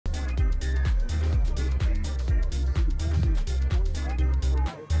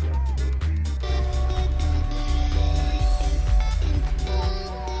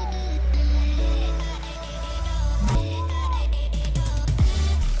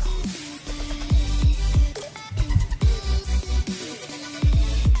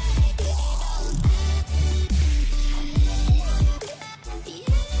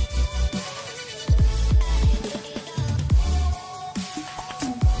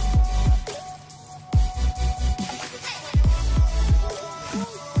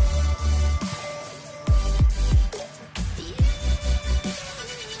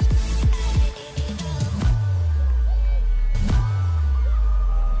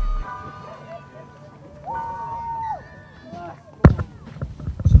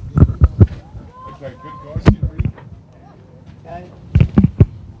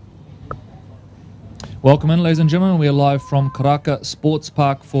Welcome in, ladies and gentlemen. We are live from Karaka Sports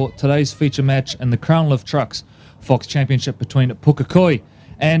Park for today's feature match in the Crown Lift Trucks Fox Championship between Pukekohe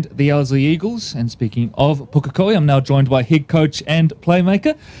and the Ellerslie Eagles. And speaking of Pukekohe, I'm now joined by head coach and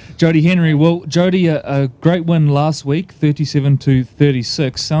playmaker Jody Henry. Well, Jody, a great win last week,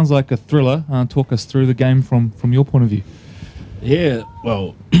 37-36. Sounds like a thriller. Talk us through the game from your point of view. Yeah,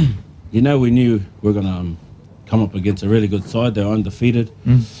 well, we knew we were going to come up against a really good side. They're undefeated.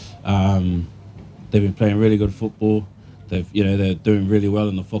 They've been playing really good football. They're doing really well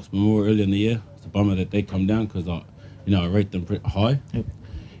in the Fox Memorial early in the year. It's a bummer that they come down because I rate them pretty high. Yep.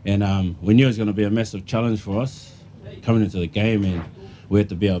 And we knew it was going to be a massive challenge for us coming into the game, and we had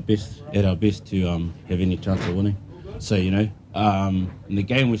to be at our best to have any chance of winning. So in the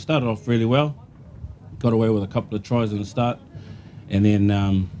game we started off really well, got away with a couple of tries in the start, and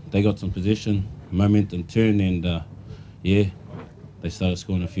then they got some possession, momentum turned, and they started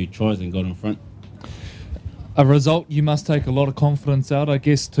scoring a few tries and got in front. A result you must take a lot of confidence out, I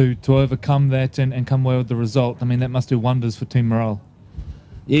guess, to overcome that and come away with the result. I mean, that must do wonders for team morale.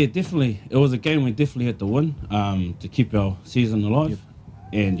 Yeah, definitely. It was a game we definitely had to win to keep our season alive. Yep.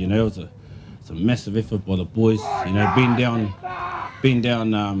 And it was a massive effort by the boys. Being down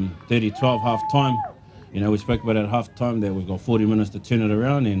 30-12 half time. We spoke about at half time that we've got 40 minutes to turn it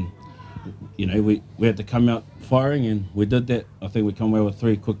around, and we had to come out firing, and we did that. I think we come away with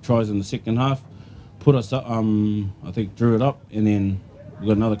 3 quick tries in the second half. Put us up, I think drew it up, and then we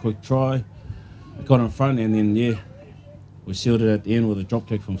got another quick try, got in front, and then we sealed it at the end with a drop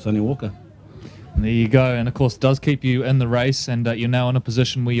kick from Sonny Walker. And there you go, and of course it does keep you in the race, and you're now in a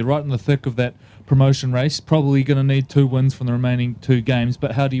position where you're right in the thick of that promotion race. Probably going to need 2 wins from the remaining 2 games,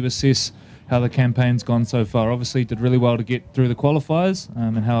 but how do you assess how the campaign's gone so far? Obviously you did really well to get through the qualifiers,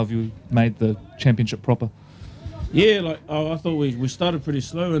 and how have you made the championship proper? Yeah, I thought we started pretty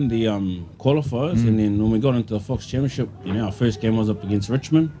slow in the qualifiers, and then when we got into the Fox Championship, our first game was up against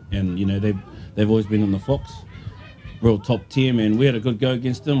Richmond, and they've always been in the Fox, real top team, and we had a good go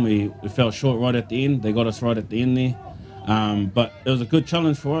against them. We fell short right at the end. They got us right at the end there, but it was a good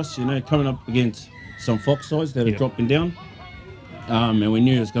challenge for us, coming up against some Fox sides that are dropping down, and we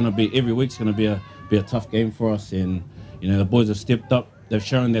knew it was going to be every week's going to be a tough game for us, and the boys have stepped up. They've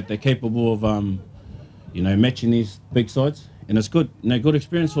shown that they're capable of matching these big sides, and it's good. Good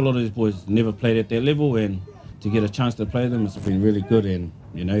experience for a lot of these boys. Never played at their level, and to get a chance to play them, it's been really good. And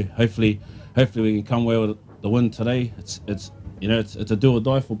hopefully we can come away with the win today. It's a do or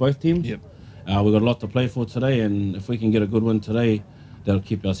die for both teams. Yep. We've got a lot to play for today, and if we can get a good win today, that'll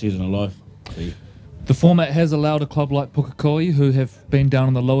keep our season alive. So, yeah. The format has allowed a club like Pukekohe, who have been down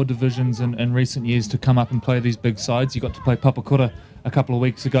in the lower divisions in recent years, to come up and play these big sides. You got to play Papakura a couple of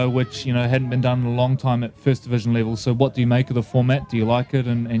weeks ago, which hadn't been done in a long time at first division level. So what do you make of the format? Do you like it?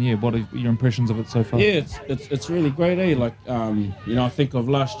 And what are your impressions of it so far? Yeah, it's really great, eh? I think of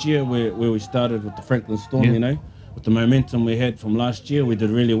last year where we started with the Franklin Storm, with the momentum we had from last year, we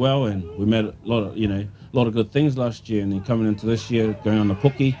did really well, and we made a lot of good things last year. And then coming into this year, going on the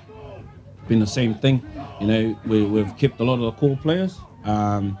Puke, been the same thing. We've kept a lot of the core players,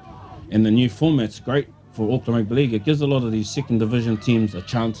 and the new format's great for Auckland Rugby League. It gives a lot of these second division teams a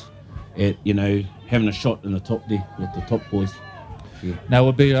chance at having a shot in the top there with the top boys. Yeah. Now, it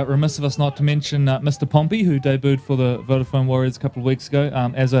would be remiss of us not to mention Mr. Pompey, who debuted for the Vodafone Warriors a couple of weeks ago.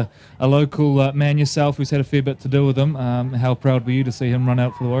 As a local man yourself who's had a fair bit to do with them, how proud were you to see him run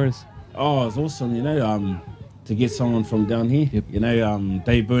out for the Warriors? Oh, it's awesome, to get someone from down here,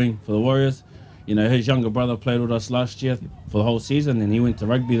 debuting for the Warriors. His younger brother played with us last year for the whole season, and he went to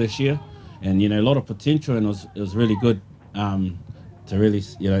rugby this year, and a lot of potential, and it was really good to really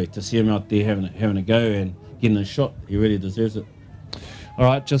to see him out there having a go and getting a shot. He really deserves it. All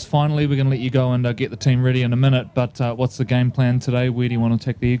right, just finally, we're going to let you go and get the team ready in a minute, but what's the game plan today? Where do you want to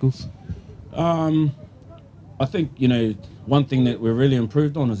attack the Eagles? I think, one thing that we're really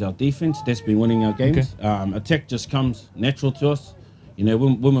improved on is our defence. That's been winning our games. Okay. Attack just comes natural to us.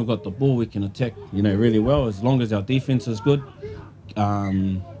 When we've got the ball, we can attack, really well. As long as our defence is good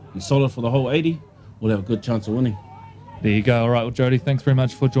and solid for the whole 80, we'll have a good chance of winning. There you go. All right, well, Jody, thanks very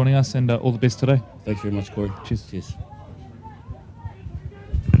much for joining us, and all the best today. Thanks very much, Corey. Cheers. Cheers.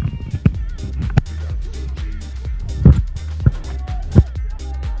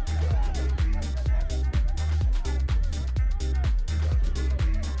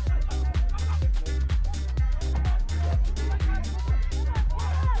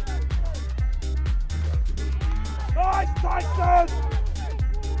 Tyson!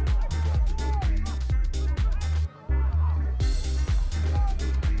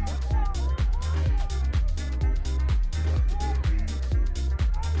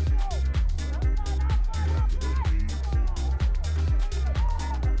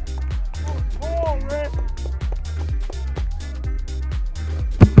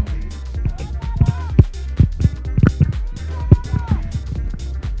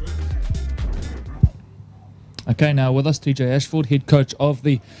 Okay, now with us, TJ Ashford, head coach of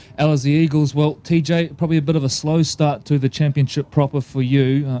the Ellerslie Eagles. Well, TJ, probably a bit of a slow start to the championship proper for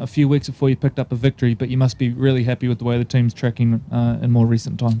you, a few weeks before you picked up a victory, but you must be really happy with the way the team's tracking in more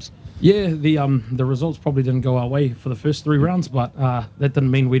recent times. Yeah, the results probably didn't go our way for the first 3 rounds, but that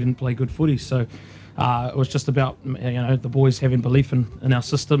didn't mean we didn't play good footy. So it was just about the boys having belief in our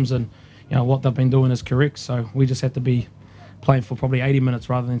systems, and what they've been doing is correct. So we just had to be playing for probably 80 minutes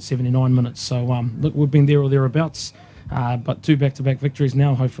rather than 79 minutes. So look, we've been there or thereabouts, but 2 back-to-back victories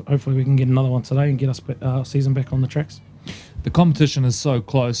now. Hopefully we can get another one today and get our season back on the tracks. The competition is so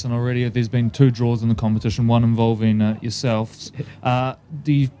close, and already there's been 2 draws in the competition, one involving yourselves.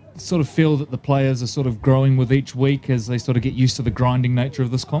 Do you sort of feel that the players are sort of growing with each week as they sort of get used to the grinding nature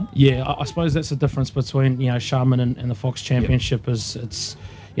of this comp? Yeah, I suppose that's the difference between Sharman and the Fox Championship. Is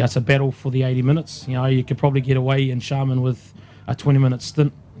it's a battle for the 80 minutes. You could probably get away in Sharman with a 20-minute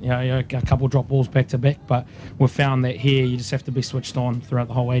stint, a couple drop balls back to back, but we've found that here you just have to be switched on throughout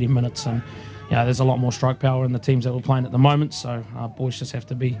the whole 80 minutes, and there's a lot more strike power in the teams that we're playing at the moment, so our boys just have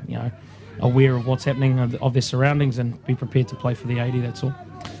to be aware of what's happening of their surroundings and be prepared to play for the 80, that's all.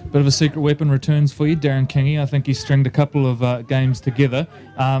 Bit of a secret weapon returns for you, Darren Kingy. I think he stringed a couple of games together.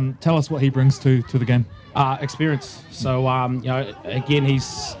 Tell us what he brings to the game. Experience. So again,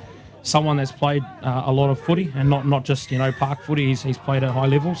 he's someone that's played a lot of footy, and not just park footy. He's played at high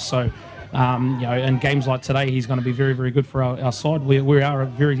levels. So in games like today, he's going to be very, very good for our side. We are a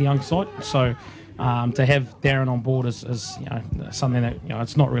very young side, so to have Darren on board is something that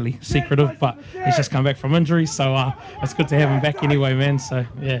it's not really secretive, but he's just come back from injury, so it's good to have him back anyway, man. So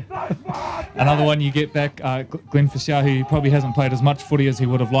yeah. Another one you get back, Glenn Fisher, who probably hasn't played as much footy as he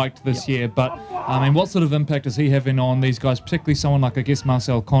would have liked this year, but I mean, what sort of impact is he having on these guys, particularly someone like, I guess,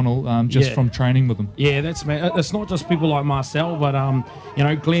 Marcel Connell, just from training with them? Yeah, it's not just people like Marcel, but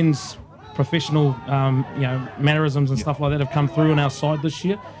Glenn's professional mannerisms and stuff like that have come through on our side this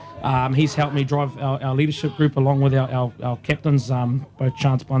year. He's helped me drive our leadership group along with our captains, both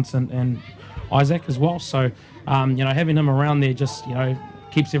Chance Bunce and Isaac as well. So, having him around there just,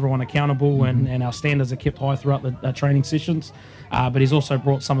 keeps everyone accountable, and our standards are kept high throughout the training sessions. But he's also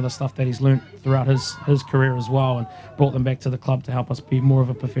brought some of the stuff that he's learnt throughout his career as well, and brought them back to the club to help us be more of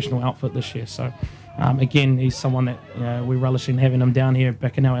a professional outfit this year. So, again, he's someone that we relish in having him down here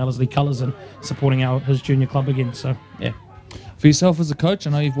back in our Ellerslie colours and supporting his junior club again. So, yeah. For yourself as a coach, I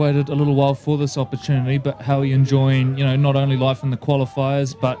know you've waited a little while for this opportunity, but how are you enjoying, not only life in the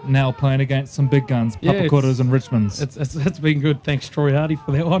qualifiers, but now playing against some big guns, Pukekohes and Richmonds? It's been good. Thanks, Troy Hardy,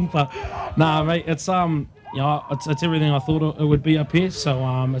 for that one. But nah, mate, it's it's everything I thought it would be up here.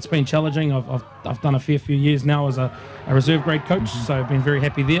 So it's been challenging. I've done a fair few years now as a reserve grade coach, so I've been very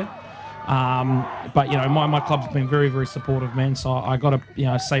happy there. But my club's been very, very supportive, man. So I got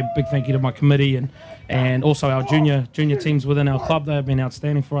to say a big thank you to my committee and also our junior teams within our club. They have been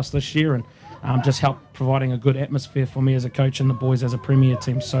outstanding for us this year, and just helped providing a good atmosphere for me as a coach and the boys as a premier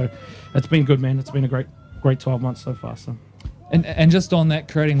team. So it's been good, man. It's been a great 12 months so far. So. And just on that,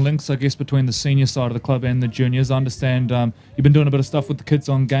 creating links, I guess, between the senior side of the club and the juniors. I understand you've been doing a bit of stuff with the kids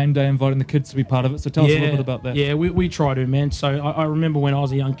on game day, inviting the kids to be part of it. So tell us a little bit about that. Yeah, we try to, man. So I remember when I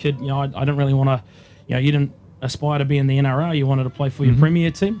was a young kid, I didn't really want to, you didn't aspire to be in the NRL. You wanted to play for your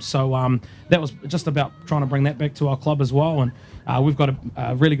premier team. So that was just about trying to bring that back to our club as well. And we've got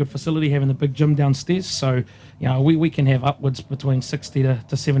a really good facility, having the big gym downstairs. So we can have upwards between 60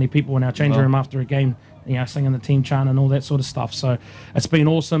 to 70 people in our change room after a game, singing the team chant and all that sort of stuff. So it's been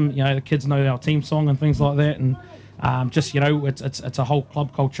awesome. The kids know our team song and things like that, and it's a whole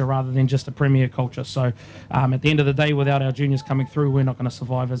club culture rather than just a premier culture. So at the end of the day, without our juniors coming through, we're not going to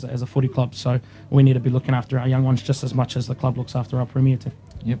survive as a footy club. So we need to be looking after our young ones just as much as the club looks after our premier team.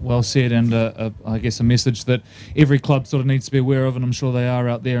 Yep, well said, and I guess a message that every club sort of needs to be aware of, and I'm sure they are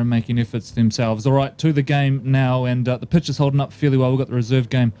out there and making efforts themselves. All right, to the game now, and the pitch is holding up fairly well. We've got the reserve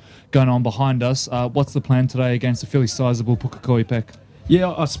game going on behind us. What's the plan today against a fairly sizable Pukekohe pack?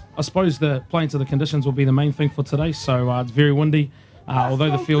 Yeah, I suppose the playing to the conditions will be the main thing for today. So it's very windy.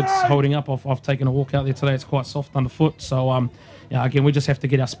 Although the field's holding up, I've taken a walk out there today. It's quite soft underfoot. So again, we just have to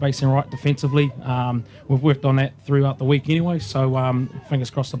get our spacing right defensively. We've worked on that throughout the week anyway. So fingers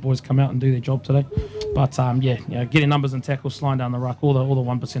crossed the boys come out and do their job today. But getting numbers and tackles, sliding down the ruck, all the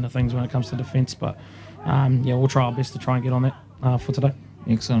 1% of things when it comes to defence. But we'll try our best to try and get on that for today.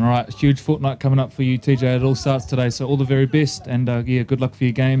 Excellent. All right, huge fortnight coming up for you, TJ. It all starts today, so all the very best, and yeah, good luck for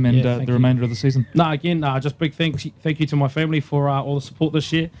your game and the remainder of the season. No, again, just big thank you to my family for all the support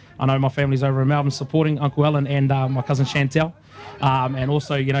this year. I know my family's over in Melbourne supporting Uncle Alan and my cousin Chantel. And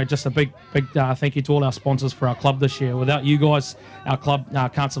also, you know, just a big thank you to all our sponsors for our club this year. Without you guys, our club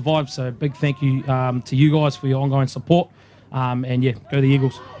can't survive. So big thank you to you guys for your ongoing support. And yeah, go the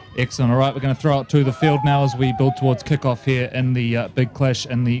Eagles. Excellent. All right, we're going to throw it to the field now as we build towards kickoff here in the big clash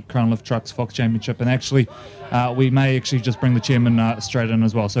in the Crown Lift Trucks Fox Championship. And actually, we may actually just bring the chairman straight in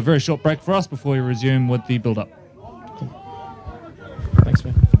as well. So a very short break for us before we resume with the build-up. Thanks,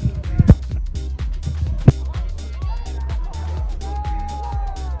 man.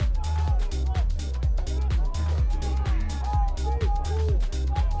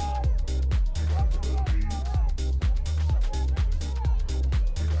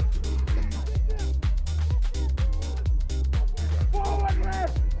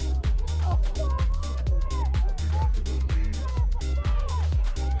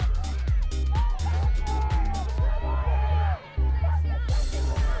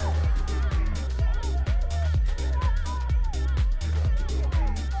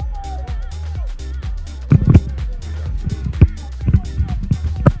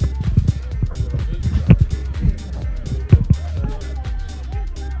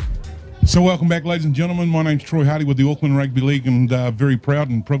 So welcome back, ladies and gentlemen. My name's Troy Hardy with the Auckland Rugby League, and very proud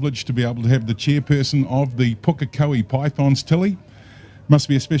and privileged to be able to have the chairperson of the Pukekohe Pythons, Tilly. Must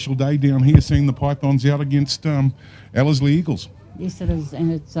be a special day down here seeing the Pythons out against Ellerslie Eagles. Yes, it is,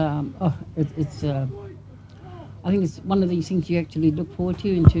 and it's I think it's one of these things you actually look forward to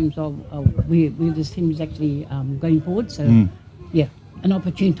in terms of where this team is actually going forward. So, yeah, an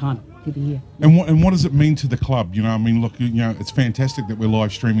opportune time to be here. And what does it mean to the club? You know, I mean, look, you know, it's fantastic that we're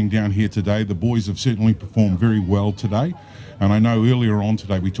live streaming down here today. The boys have certainly performed very well today, and I know earlier on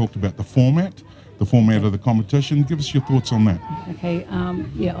today we talked about the format of the competition. Give us your thoughts on that. Okay,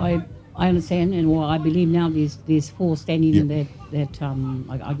 yeah, I understand, and well, I believe now there's four standing in that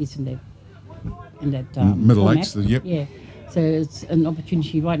I guess in that middle format. eights. Yep. Yeah, so it's an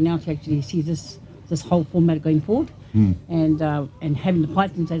opportunity right now to actually see this whole format going forward. And having the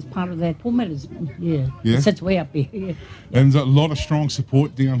Pythons as part of that format is it sits way up there. Yeah. And a lot of strong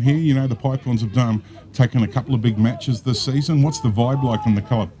support down here. You know, the Pythons have taken a couple of big matches this season. What's the vibe like in the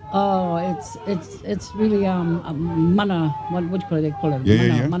club? Oh, it's really mana. What do they call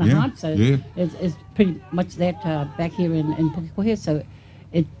it? Mana hard. So it's pretty much that back here in Pukekohe. So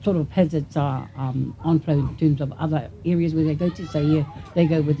it sort of has its onflow in terms of other areas where they go to. So yeah, they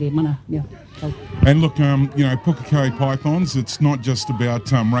go with their mana. Yeah. So. And look, you know, Pukekohe Pythons, it's not just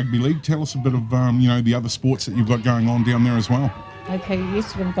about rugby league. Tell us a bit of, you know, the other sports that you've got going on down there as well. Okay,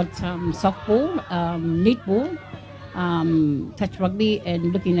 yes, we've got softball, netball, touch rugby,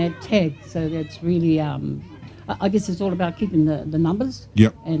 and looking at tag. So that's really, I guess it's all about keeping the numbers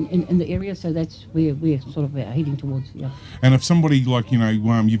and in the area. So that's where we're sort of heading towards. Yeah. And if somebody like, you know,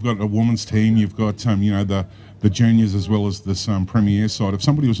 you've got a women's team, you've got, you know, the juniors as well as this premier side. If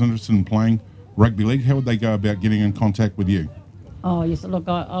somebody was interested in playing rugby league, how would they go about getting in contact with you? Oh yes, look,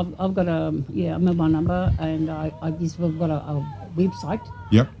 I've got a mobile number, and I guess we've got a website.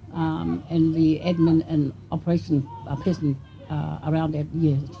 Yep. And the admin and operation person around that,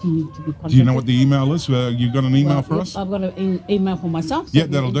 she needs to be contacted. Do you know what the email is? You got an email for us? I've got an email for myself. So yeah,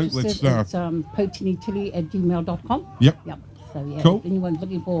 that'll do. Let's start. It's potinitili@gmail.com. Yep. So yeah, cool. If anyone's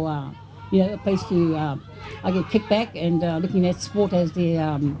looking for you know, a place to I get kickback and looking at sport as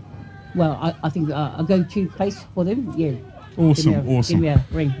their I think a go-to place for them. Yeah. Awesome. Give me a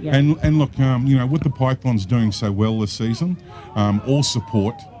ring. Yeah. And look, you know, with the Pythons doing so well this season, all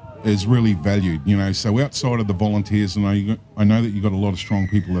support is really valued. You know, so outside of the volunteers, and I know that you've got a lot of strong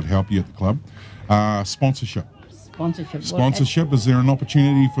people that help you at the club. Sponsorship. Sponsorship. Is there an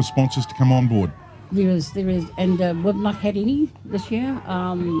opportunity for sponsors to come on board? There is, and we've not had any this year.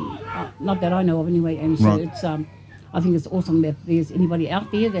 Not that I know of, anyway. And so it's. I think it's awesome that there's anybody out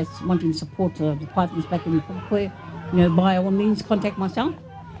there that's wanting to support the Pythons back in Pukekohe. You know, by all means, contact myself.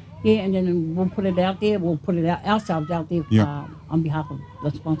 Yeah, and then we'll put it out there. We'll put it out ourselves out there on behalf of the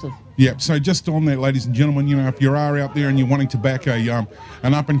sponsors. Yeah. So just on that, ladies and gentlemen, you know, if you are out there and you're wanting to back an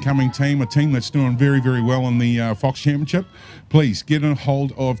up and coming team, a team that's doing very, very well in the Fox Championship, please get a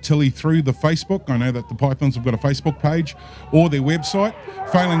hold of Tilly through the Facebook. I know that the Pythons have got a Facebook page or their website.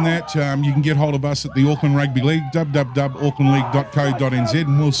 Failing that, you can get hold of us at the Auckland Rugby League, www.aucklandleague.co.nz,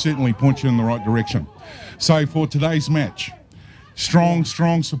 and we'll certainly point you in the right direction. So for today's match,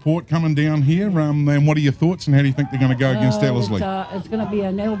 Strong support coming down here. And what are your thoughts, and how do you think they're going to go against Ellerslie? It's going to be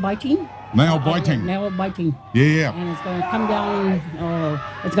a nail biting. Nail biting. Nail biting. Yeah. And it's going to come down.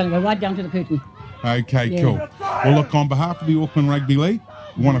 It's going to go right down to the curtain. Okay, cool. Well, look, on behalf of the Auckland Rugby League,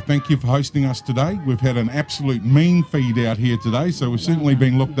 we want to thank you for hosting us today. We've had an absolute mean feed out here today, so we've certainly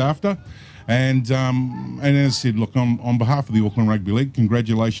been looked after. And as I said, look, on behalf of the Auckland Rugby League,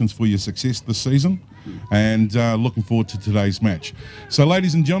 congratulations for your success this season, and looking forward to today's match. So,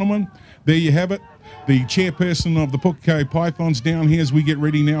 ladies and gentlemen, there you have it. The chairperson of the Pukekohe Pythons down here as we get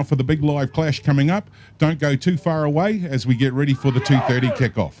ready now for the big live clash coming up. Don't go too far away as we get ready for the 2:30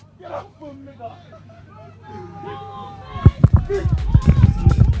 kickoff.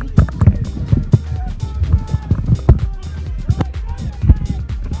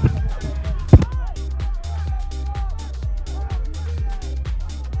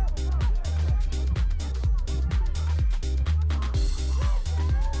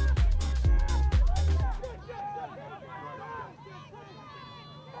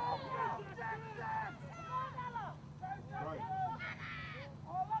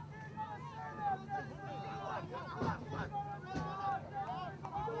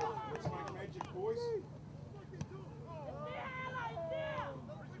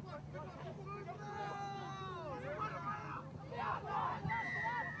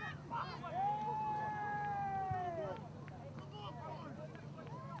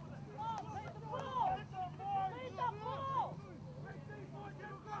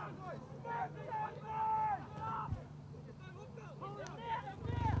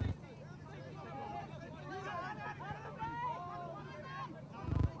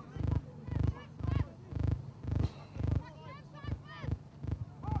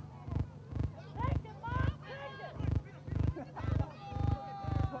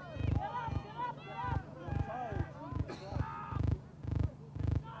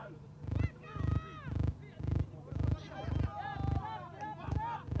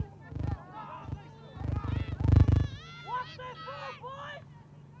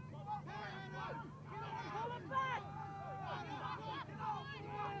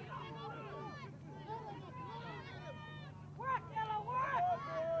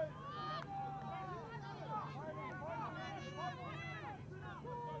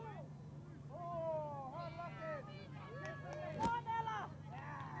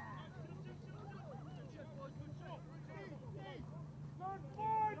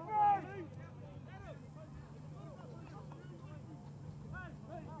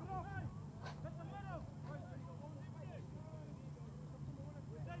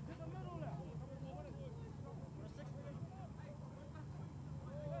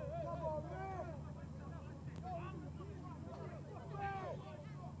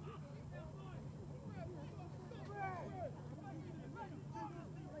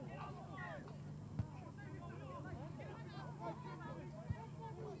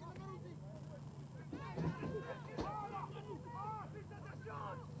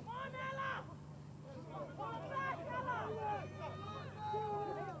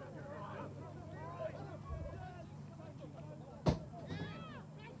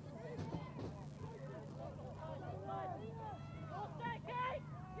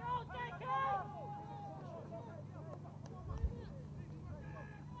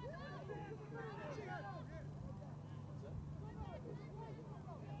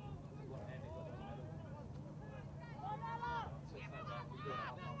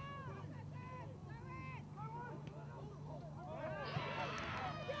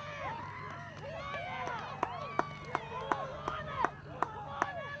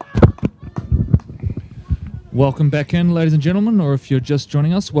 Welcome back in, ladies and gentlemen, or if you're just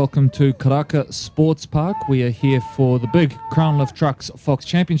joining us, welcome to Karaka Sports Park. We are here for the big Crown Lift Trucks Fox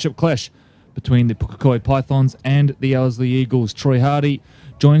Championship clash between the Pukekohe Pythons and the Ellerslie Eagles. Troy Hardy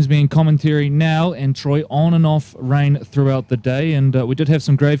joins me in commentary now, and Troy, on and off rain throughout the day, and we did have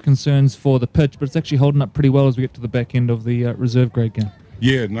some grave concerns for the pitch, but it's actually holding up pretty well as we get to the back end of the reserve grade game.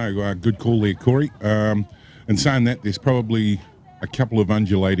 Yeah, no, good call there, Corey. And saying that, there's probably a couple of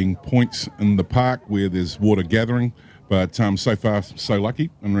undulating points in the park where there's water gathering, but so far so lucky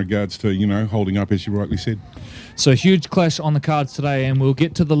in regards to, you know, holding up, as you rightly said. So huge clash on the cards today, and we'll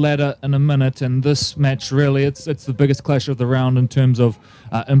get to the ladder in a minute. And this match, really, it's the biggest clash of the round in terms of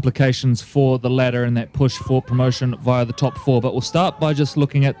implications for the ladder and that push for promotion via the top four. But we'll start by just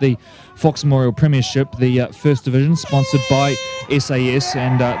looking at the Fox Memorial Premiership, the First Division, sponsored by SAS.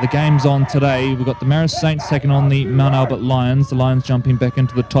 And the game's on today. We've got the Marist Saints taking on the Mount Albert Lions. The Lions jumping back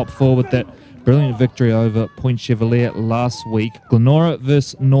into the top four with that brilliant victory over Point Chevalier last week. Glenora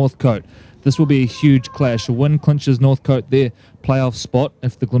versus Northcote. this will be a huge clash. A win clinches Northcote their playoff spot.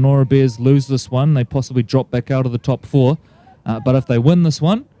 If the Glenora Bears lose this one, they possibly drop back out of the top 4. But if they win this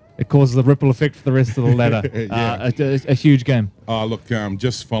one, it causes a ripple effect for the rest of the ladder. A huge game. Look,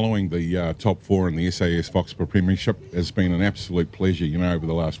 just following the top 4 in the SAS Foxborough Premiership has been an absolute pleasure, over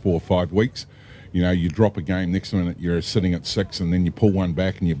the last 4 or 5 weeks. You drop a game, next minute you're sitting at 6, and then you pull one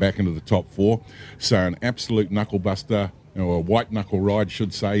back and you're back into the top 4. So an absolute knuckle buster, or a white knuckle ride,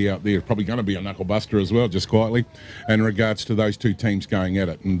 should say, out there. Probably going to be a knuckle buster as well, just quietly, in regards to those 2 teams going at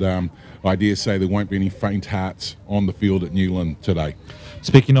it. And I dare say there won't be any faint hearts on the field at Newland today.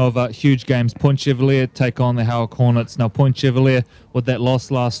 Speaking of huge games, Point Chevalier take on the Howard Hornets. Now, Point Chevalier, with that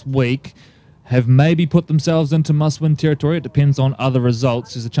loss last week, have maybe put themselves into must-win territory. It depends on other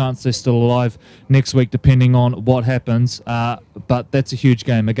results. There's a chance they're still alive next week, depending on what happens. But that's a huge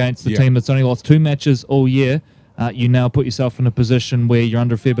game against the team that's only lost 2 matches all year. You now put yourself in a position where you're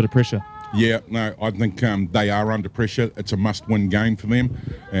under a fair bit of pressure. Yeah, no, I think they are under pressure. It's a must-win game for them,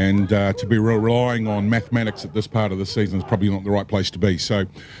 and to be relying on mathematics at this part of the season is probably not the right place to be. So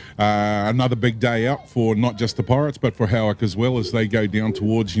another big day out for not just the Pirates, but for Howick as well, as they go down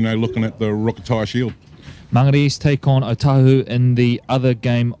towards, looking at the Rukatai Shield. Mangere East take on Otahu in the other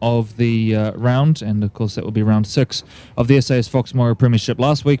game of the round, and of course that will be round 6 of the SAS Fox Memorial Premiership.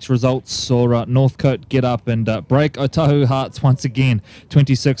 Last week's results saw Northcote get up and break Otahu hearts once again,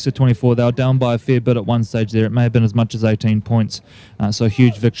 26-24. They were down by a fair bit at one stage there. It may have been as much as 18 points. So a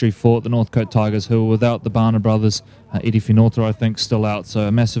huge victory for the Northcote Tigers, who were without the Barner brothers. Eddie Finota, I think, still out. So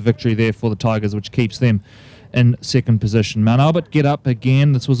a massive victory there for the Tigers, which keeps them in second position. Mount Albert get up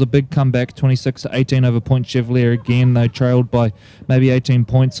again. This was a big comeback, 26-18 over Point Chevalier again. They trailed by maybe 18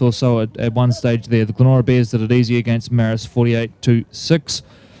 points or so at one stage there. The Glenora Bears did it easy against Marist, 48-6.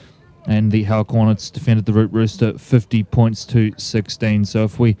 And the Howard Hornets defended the Root Rooster 50 points to 16. So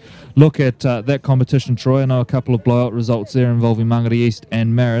if we look at that competition, Troy, I know a couple of blowout results there involving Mangere East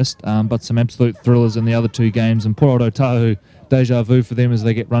and Marist, but some absolute thrillers in the other 2 games. And poor old Otahu, deja vu for them as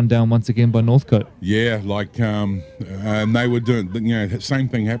they get run down once again by Northcote. Yeah, and they were doing, same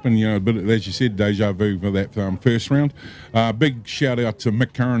thing happened, but as you said, deja vu for that first round. Big shout out to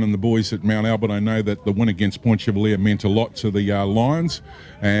Mick Curran and the boys at Mount Albert. I know that the win against Point Chevalier meant a lot to the Lions,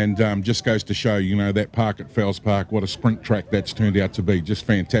 and just goes to show, that park at Fells Park, what a sprint track that's turned out to be. Just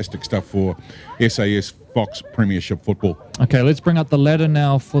fantastic stuff for SAS Fox Premiership football. Okay, let's bring up the ladder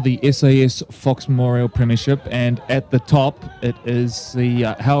now for the SAS Fox Memorial Premiership, and at the top it is the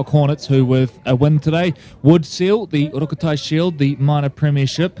Howard Hornets, who with a win today would seal the Rukatai Shield, the minor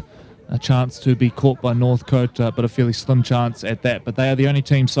premiership. A chance to be caught by Northcote, but a fairly slim chance at that. But they are the only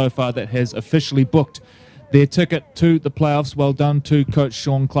team so far that has officially booked their ticket to the playoffs. Well done to Coach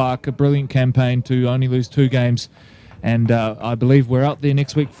Sean Clark, a brilliant campaign to only lose 2 games. And I believe we're out there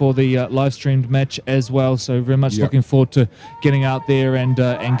next week for the live-streamed match as well. So very much looking forward to getting out there and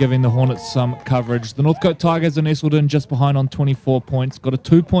giving the Hornets some coverage. The Northcote Tigers are nestled in just behind on 24 points. Got a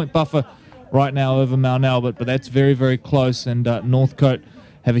 2-point buffer right now over Mount Albert, but that's very, very close. And Northcote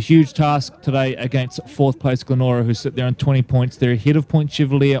have a huge task today against 4th place Glenora, who sit there on 20 points. They're ahead of Point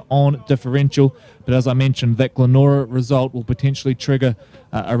Chevalier on differential. But as I mentioned, that Glenora result will potentially trigger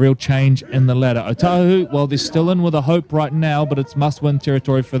a real change in the ladder. Otahu, well, they're still in with a hope right now, but it's must-win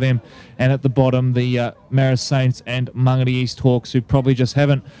territory for them. And at the bottom, the Marist Saints and Mangere East Hawks, who probably just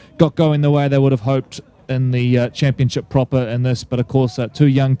haven't got going the way they would have hoped in the championship proper in this. But of course, 2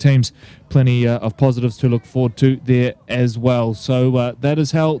 young teams, plenty of positives to look forward to there as well. So that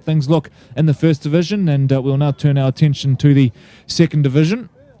is how things look in the first division, and we'll now turn our attention to the second division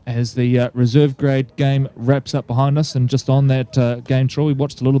as the reserve grade game wraps up behind us. And just on that game, Troy, we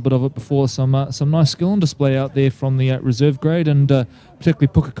watched a little bit of it before. Some nice skill on display out there from the reserve grade, and particularly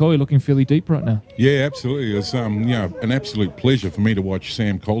Pukekohe looking fairly deep right now. Yeah, absolutely. It's an absolute pleasure for me to watch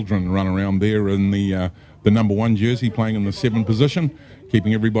Sam Cauldron run around there in the number 1 jersey, playing in the 7 position,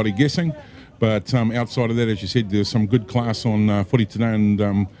 keeping everybody guessing. But outside of that, as you said, there's some good class on footy today, and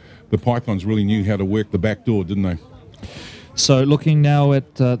the Pythons really knew how to work the back door, didn't they? So looking now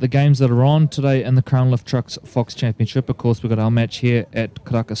at the games that are on today in the Crown Lift Trucks Fox Championship, of course, we've got our match here at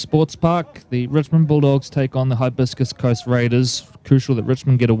Karaka Sports Park. The Richmond Bulldogs take on the Hibiscus Coast Raiders. Crucial that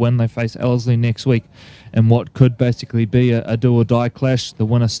Richmond get a win. They face Ellerslie next week in what could basically be a do-or-die clash. The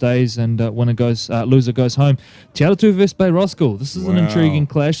winner stays and loser goes home. Te Aratu vs Bay Roskill. This is an intriguing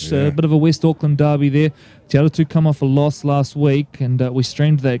clash, a bit of a West Auckland derby there. Te Aratu come off a loss last week, and we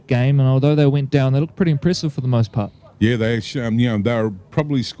streamed that game, and although they went down, they looked pretty impressive for the most part. Yeah, they were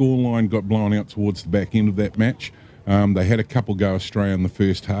probably scoreline got blown out towards the back end of that match. They had a couple go astray in the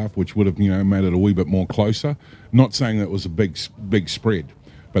first half, which would have made it a wee bit more closer. Not saying that it was a big spread,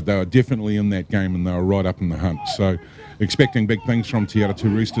 but they were definitely in that game and they were right up in the hunt. So expecting big things from Te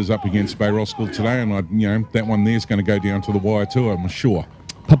Aratu Roosters up against Bay Roskill today, and that one there is going to go down to the wire too, I'm sure.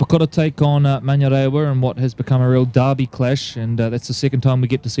 Papakura take on Manurewa in what has become a real derby clash, and that's the second time we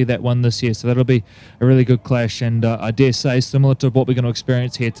get to see that one this year, so that'll be a really good clash, and I dare say, similar to what we're going to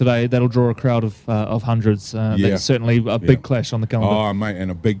experience here today, that'll draw a crowd of hundreds. That's certainly a big clash on the calendar. Oh, mate,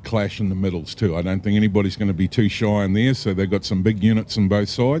 and a big clash in the middles too. I don't think anybody's going to be too shy in there, so they've got some big units on both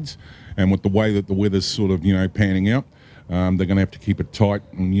sides, and with the way that the weather's sort of, panning out, they're going to have to keep it tight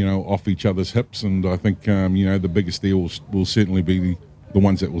and, off each other's hips, and I think, the biggest there will certainly be the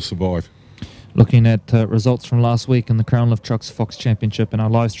ones that will survive. Looking at results from last week in the Crown Lift Trucks Fox Championship, and our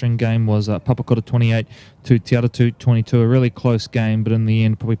live stream game was Papakura 28 to Te Aratu 22, a really close game, but in the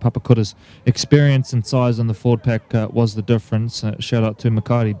end probably Papakura's experience and size in the forward pack was the difference. Shout out to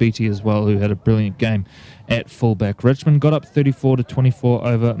Makari Beatty as well, who had a brilliant game at fullback. Richmond got up 34 to 24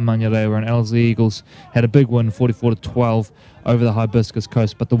 over Manurewa, and Ellerslie Eagles had a big win, 44 to 12 over the Hibiscus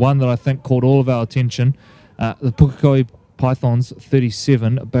Coast. But the one that I think caught all of our attention, the Pukekohe Pythons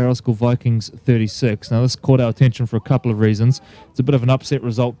 37, Bay Roskill Vikings 36. Now this caught our attention for a couple of reasons. It's a bit of an upset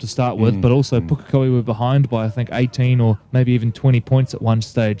result to start with, but also Pukekohe were behind by I think 18 or maybe even 20 points at one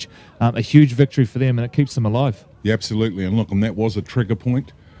stage. A huge victory for them, and it keeps them alive. Yeah, absolutely. And look, and that was a trigger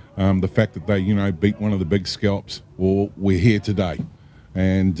point. The fact that they beat one of the big scalps. Well, we're here today.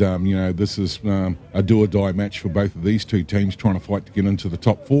 And, this is a do-or-die match for both of these two teams trying to fight to get into the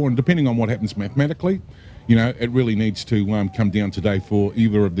top four. And depending on what happens mathematically, it really needs to come down today for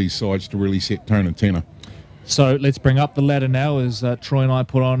either of these sides to really set tone and tenor. So let's bring up the ladder now as Troy and I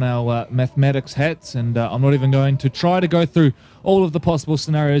put on our mathematics hats, and I'm not even going to try to go through all of the possible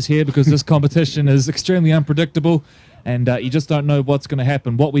scenarios here because this competition is extremely unpredictable, and you just don't know what's going to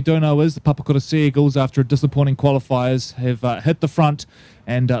happen. What we do know is the Papakura Sea Eagles, after disappointing qualifiers, have hit the front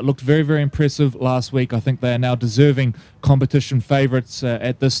and looked very, very impressive last week. I think they are now deserving competition favourites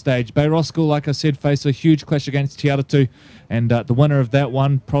at this stage. Bay Roskill, like I said, face a huge clash against Te Aratu, and the winner of that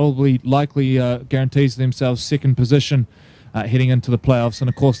one probably likely guarantees themselves second position heading into the playoffs, and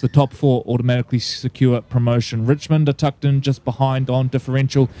of course the top four automatically secure promotion. Richmond are tucked in just behind on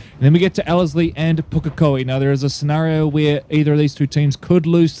differential, and then we get to Ellerslie and Pukekohe. Now there is a scenario where either of these two teams could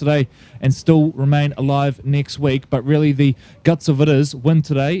lose today and still remain alive next week, but really the guts of it is win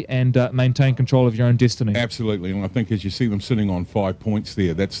today and maintain control of your own destiny. Absolutely, and I think as you see them sitting on 5 points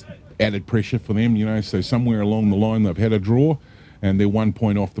there, that's added pressure for them, so somewhere along the line they've had a draw and they're 1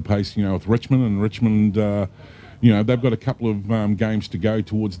 point off the pace, with Richmond, and Richmond they've got a couple of games to go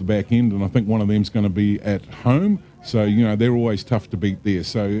towards the back end, and I think one of them's going to be at home. So, they're always tough to beat there.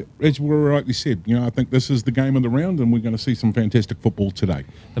 So, as we rightly said, I think this is the game of the round, and we're going to see some fantastic football today.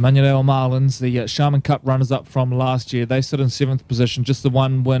 The Manurewa Marlins, the Sharman Cup runners-up from last year, they sit in 7th position, just the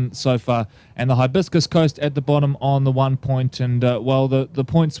one win so far. And the Hibiscus Coast at the bottom on the 1 point. And, the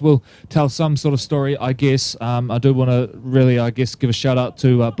points will tell some sort of story, I guess. I do want to really, give a shout-out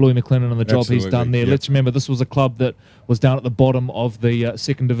to Bluey McLennan and the job he's done there. Yep. Let's remember, this was a club that was down at the bottom of the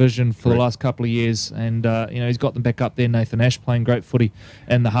second division for the last couple of years, and he's got them back up there. Nathan Ash playing great footy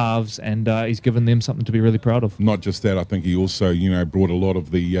in the halves, and he's given them something to be really proud of. Not just that, I think he also brought a lot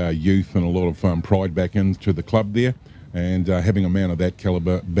of the youth and a lot of pride back into the club there, and having a man of that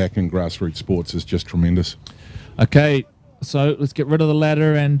calibre back in grassroots sports is just tremendous. Okay, so let's get rid of the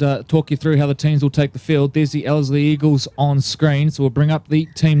ladder and talk you through how the teams will take the field. There's the Ellerslie Eagles on screen, so we'll bring up the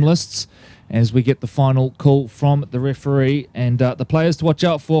team lists as we get the final call from the referee, and the players to watch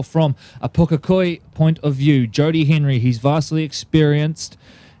out for from a Pukekohe point of view. Jody Henry, he's vastly experienced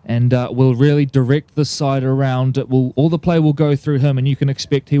and will really direct the side around. All the play will go through him, and you can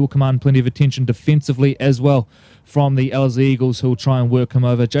expect he will command plenty of attention defensively as well from the Ellerslie Eagles, who will try and work him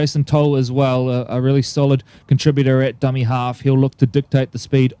over. Jason Toll as well, a really solid contributor at dummy half. He'll look to dictate the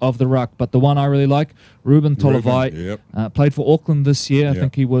speed of the ruck. But the one I really like, Ruben Tolavai, played for Auckland this year. I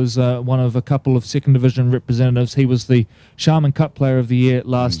think he was one of a couple of second division representatives. He was the Sharman Cup Player of the Year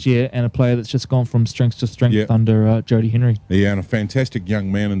last year, and a player that's just gone from strength to strength under Jody Henry. Yeah, and a fantastic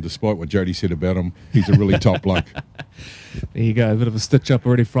young man, and despite what Jody said about him, he's a really top bloke. There you go, a bit of a stitch-up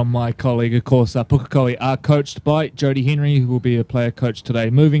already from my colleague. Of course, Pukekohe are coached by Jody Henry, who will be a player coach today.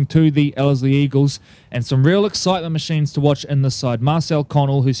 Moving to the Ellerslie Eagles, and some real excitement machines to watch in this side. Marcel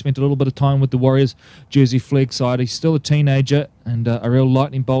Connell, who spent a little bit of time with the Warriors Jersey flag side. He's still a teenager and a real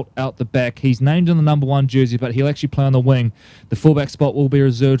lightning bolt out the back. He's named in the #1 jersey, but he'll actually play on the wing. The fullback spot will be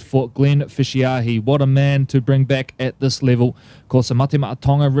reserved for Glenn Fishiahi. What a man to bring back at this level. Of course, a Mate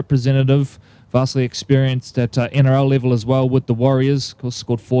Tonga representative vastly experienced at NRL level as well with the Warriors. Of course,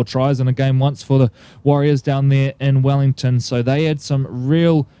 scored 4 tries in a game once for the Warriors down there in Wellington. So they had some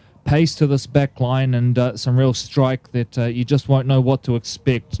real pace to this back line and some real strike that you just won't know what to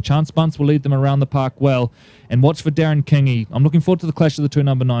expect. Chance Bunce will lead them around the park well. And watch for Darren Kingy. I'm looking forward to the clash of the 2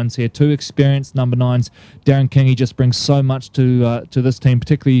 number 9s here. 2 experienced number 9s. Darren Kingy just brings so much to this team,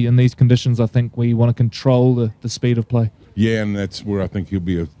 particularly in these conditions. I think we want to control the speed of play. Yeah, and that's where I think he'll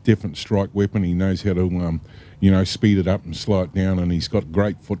be a different strike weapon. He knows how to, speed it up and slow it down, and he's got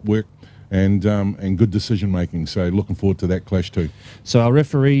great footwork and good decision making. So looking forward to that clash too. So our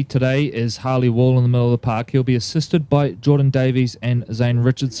referee today is Harley Wall in the middle of the park. He'll be assisted by Jordan Davies and Zane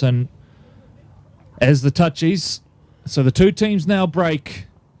Richardson as the touchies. So the 2 teams now break.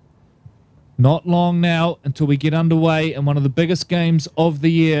 Not long now until we get underway in one of the biggest games of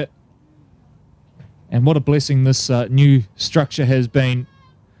the year. And what a blessing this new structure has been.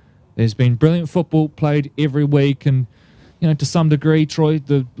 There's been brilliant football played every week, and to some degree, Troy,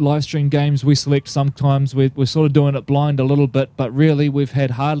 the live stream games we select sometimes, we're sort of doing it blind a little bit, but really we've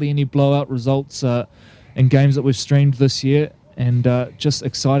had hardly any blowout results in games that we've streamed this year, and just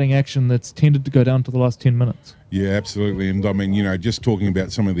exciting action that's tended to go down to the last 10 minutes. Yeah, absolutely. And I mean, just talking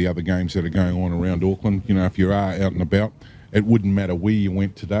about some of the other games that are going on around Auckland, if you are out and about, it wouldn't matter where you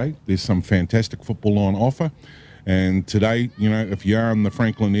went today. There's some fantastic football on offer. And today, if you are in the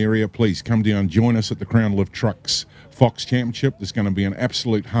Franklin area, please come down, join us at the Crown Lift Trucks Fox Championship. There's going to be an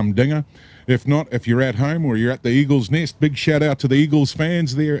absolute humdinger. If not, if you're at home or you're at the Eagles Nest, big shout out to the Eagles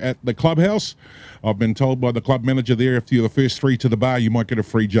fans there at the clubhouse. I've been told by the club manager there, if you're the first 3 to the bar, you might get a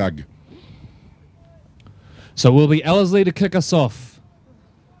free jug. So we'll be Ellerslie to kick us off.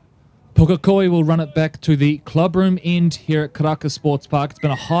 Pukekohe will run it back to the clubroom end here at Karaka Sports Park. It's been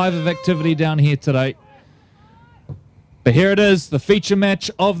a hive of activity down here today. But here it is, the feature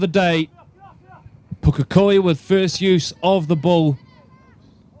match of the day. Pukekohe with first use of the ball.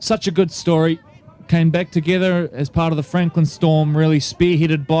 Such a good story. Came back together as part of the Franklin Storm, really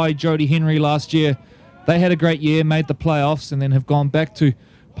spearheaded by Jody Henry last year. They had a great year, made the playoffs, and then have gone back to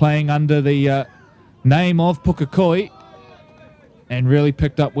playing under the name of Pukekohe and really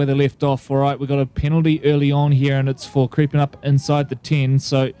picked up where they left off. All right, we got a penalty early on here, and it's for creeping up inside the 10.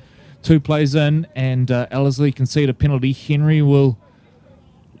 So 2 plays in, and Ellerslie concede a penalty. Henry will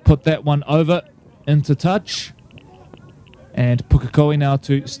put that one over into touch. And Pukekohe now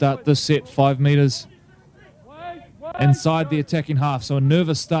to start this set 5 metres inside the attacking half. So a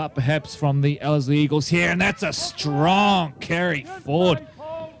nervous start perhaps from the Ellerslie Eagles here, and that's a strong carry forward.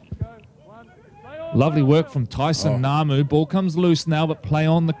 Lovely work from Tyson Namu. Ball comes loose now, but play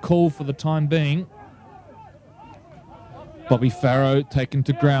on the call for the time being. Bobby Farrow taken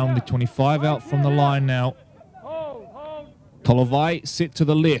to ground, the 25 out from the line now. Tolovai set to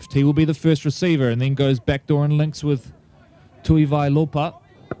the left. He will be the first receiver and then goes backdoor and links with Tuivai Lopa,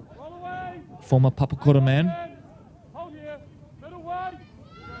 former Papakura man.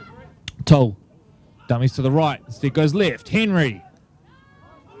 Tol, dummies to the right. Instead goes left. Henry.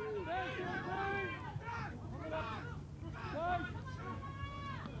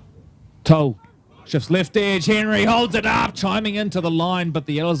 Tol shifts left edge. Henry holds it up, chiming into the line, but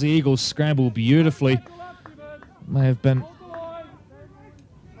the Ellerslie Eagles scramble beautifully. May have been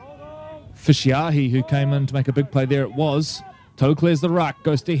Fishiahi who came in to make a big play there. It was. Toe clears the ruck,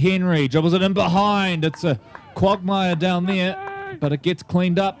 goes to Henry, dribbles it in behind. It's a quagmire down there, but it gets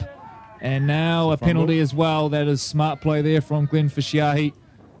cleaned up. And now a penalty as well. That is smart play there from Glenn Fishiahi,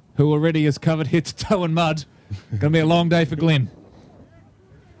 who already is covered head to toe in mud. Going to be a long day for Glenn.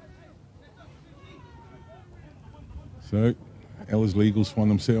 So, Ellerslie Eagles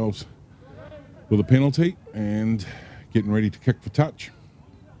find themselves with a penalty and getting ready to kick for touch.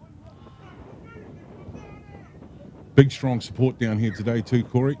 Big strong support down here today too,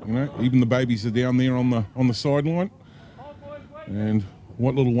 Corey. Even the babies are down there on the sideline. And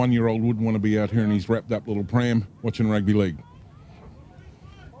what little 1-year-old wouldn't want to be out here in his wrapped up little pram watching rugby league?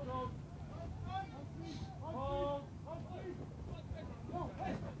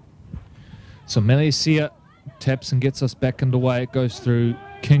 So Melesia taps and gets us back underway. It goes through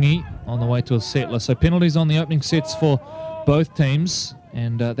Kingy on the way to a settler. So penalties on the opening sets for both teams,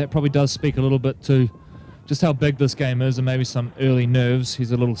 and that probably does speak a little bit to just how big this game is and maybe some early nerves.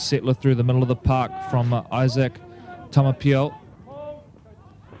 He's a little settler through the middle of the park from Isaac Tamapio.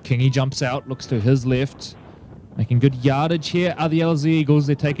 Kingy jumps out, looks to his left, making good yardage here are the Ellerslie Eagles.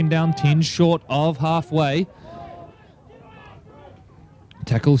 They're taken down 10 short of halfway.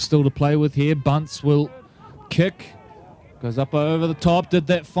 Tackle still to play with here. Bunce will kick. Goes up over the top. Did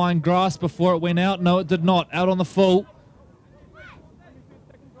that find grass before it went out? No, it did not. Out on the full.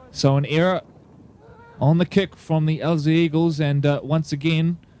 So an error on the kick from the Ellerslie Eagles, and once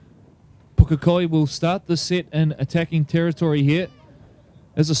again, Pukekohe will start the set in attacking territory here.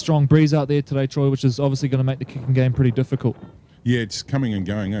 There's a strong breeze out there today, Troy, which is obviously going to make the kicking game pretty difficult. Yeah, it's coming and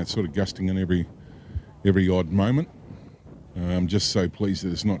going. It's sort of gusting in every odd moment. I'm just so pleased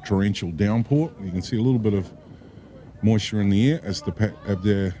that it's not torrential downpour. You can see a little bit of moisture in the air as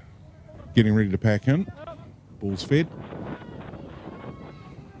they're getting ready to pack in. Ball's fed.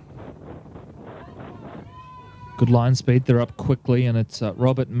 Good line speed. They're up quickly, and it's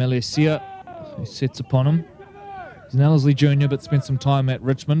Robert Melesia who sets upon him. He's an Ellerslie junior, but spent some time at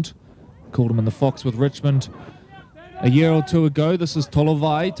Richmond. Called him in the Fox with Richmond a year or two ago. This is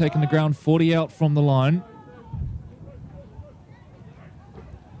Tolovai taking the ground 40 out from the line.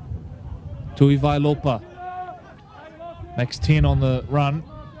 Tuivai Lopa makes 10 on the run.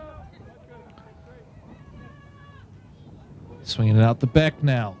 Swinging it out the back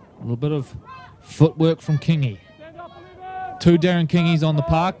now. A little bit of footwork from Kingy. 2 Darren Kingies on the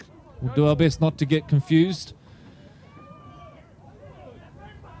park. We'll do our best not to get confused.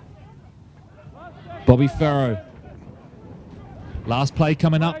 Bobby Farrow. Last play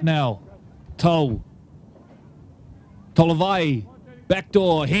coming up now. Tolovai.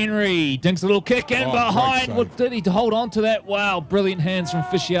 Backdoor. Henry. Dinks a little kick and behind. What did he hold on to that? Wow. Brilliant hands from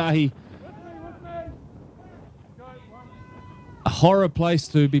Fishiahi. A horror place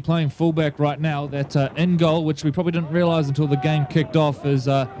to be playing fullback right now. That in goal, which we probably didn't realise until the game kicked off, is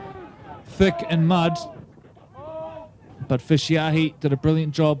thick and mud. But Fishiahi did a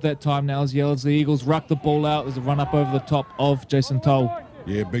brilliant job that time now as the Ellerslie Eagles ruck the ball out. There's a run up over the top of Jason Toll.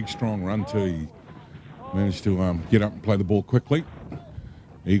 Yeah, big strong run too. He managed to get up and play the ball quickly.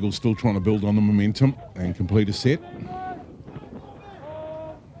 Eagles still trying to build on the momentum and complete a set.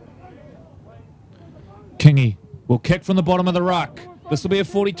 Kingy will kick from the bottom of the ruck. This will be a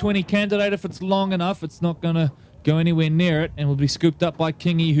 40-20 candidate if it's long enough. It's not going to go anywhere near it and will be scooped up by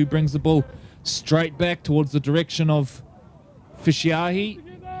Kingy, who brings the ball straight back towards the direction of Fishiahi.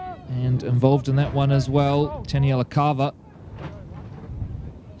 And involved in that one as well, Taniela Carver.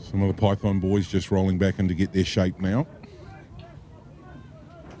 Some of the Python boys just rolling back in to get their shape now.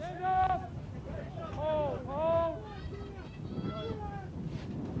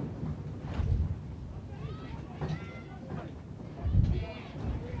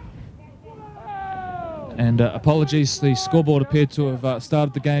 And apologies, the scoreboard appeared to have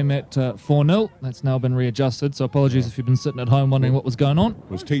started the game at 4-0. That's now been readjusted, so apologies if you've been sitting at home wondering what was going on.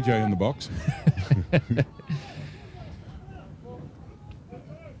 Was TJ in the box?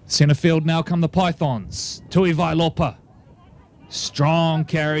 Centre field now come the Pythons. Tuivai Lopa. Strong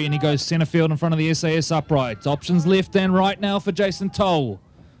carry, and he goes centre field in front of the SAS uprights. Options left and right now for Jason Toll.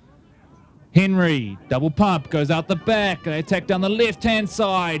 Henry, double pump, goes out the back. They attack down the left-hand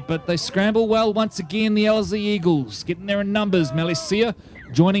side, but they scramble well once again, the Ellerslie Eagles. Getting there in numbers. Melesia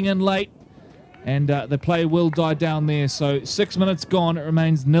joining in late, and the play will die down there. So 6 minutes gone. It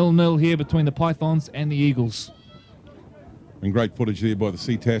remains 0-0 here between the Pythons and the Eagles. And great footage there by the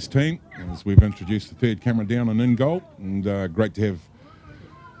CTAS team as we've introduced the third camera down and in goal. And great to have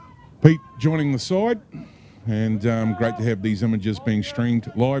Pete joining the side. And great to have these images being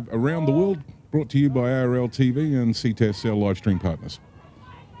streamed live around the world, brought to you by ARL TV and CTAS, our live stream partners.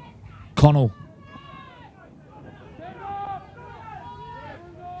 Connell.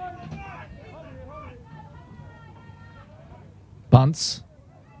 Bunce.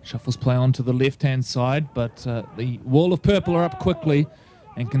 Shuffles play on to the left-hand side, but the wall of purple are up quickly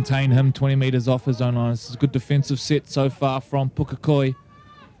and contain him 20 metres off his own line. This is a good defensive set so far from Pukekohe.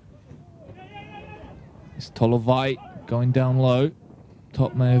 It's Tolovai going down low.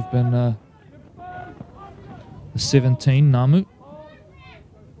 Top may have been the 17, Namu.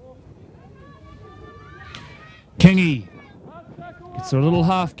 Kingy gets a little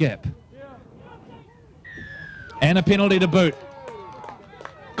half gap. And a penalty to boot.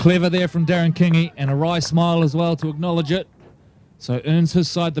 Clever there from Darren Kingy, and a wry smile as well to acknowledge it. So earns his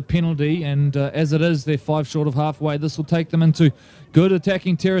side the penalty, and as it is, they're 5 short of halfway. This will take them into good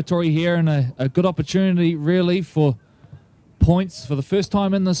attacking territory here, and a good opportunity really for points for the first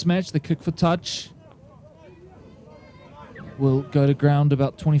time in this match. The kick for touch will go to ground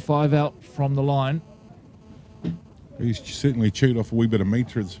about 25 out from the line. He's certainly chewed off a wee bit of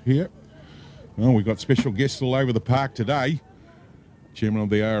meters here. Well, we've got special guests all over the park today. Chairman of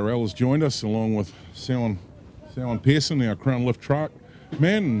the ARL has joined us, along with Sowan Pearson, our Crown Lift truck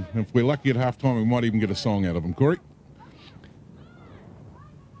man. And if we're lucky at halftime, we might even get a song out of him, Corey.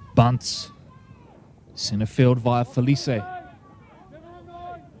 Bunce. Centre field via Felice.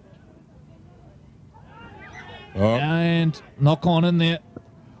 Oh. And knock on in there.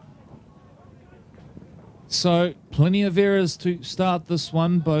 so. Plenty of errors to start this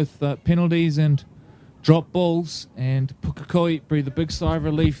one, both penalties and drop balls. And Pukekohe breathe a big sigh of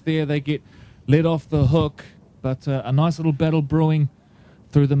relief there. They get let off the hook, but a nice little battle brewing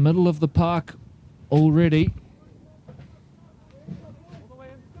through the middle of the park already.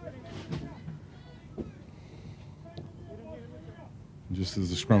 Just as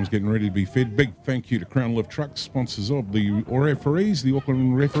the scrum's getting ready to be fed, big thank you to Crown Lift Trucks, sponsors of the referees, the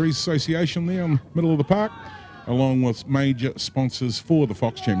Auckland Referees Association there in the middle of the park, along with major sponsors for the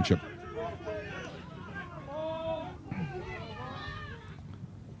Fox Championship.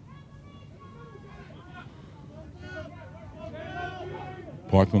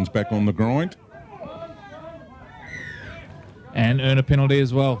 Python's back on the grind. And earn a penalty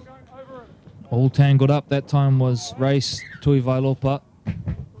as well. All tangled up. That time was Race Tui Vailopa.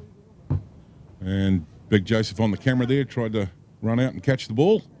 And Big Joseph on the camera there tried to run out and catch the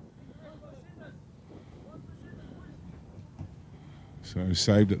ball. So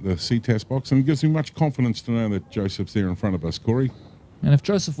saved at the CTAS box, and it gives me much confidence to know that Joseph's there in front of us, Corey. And if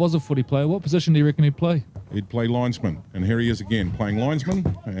Joseph was a footy player, what position do you reckon he'd play? He'd play linesman. And here he is again playing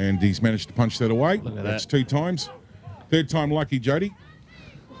linesman, and he's managed to punch that away. Look at That's that. 2 times. 3rd time lucky, Jody.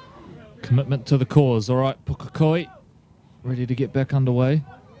 Commitment to the cause. All right, Pukekohe ready to get back underway.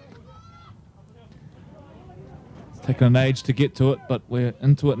 It's taken an age to get to it, but we're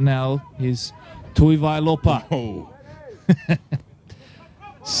into it now. Here's Tui Vailopa. Oh,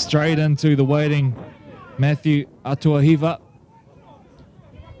 Straight into the waiting Matthew Atuahiva.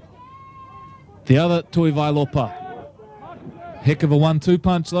 The other Tui Vailopa. Heck of a 1-2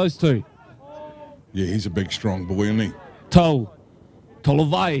 punch, those two. yeah, he's a big, strong boy, isn't he?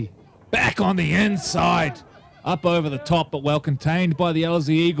 Tolovai. Back on the inside. Up over the top, but well contained by the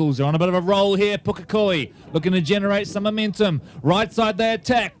Ellerslie Eagles. They're on a bit of a roll here. Pukekohe looking to generate some momentum. Right side they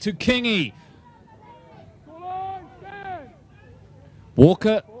attack to Kingy.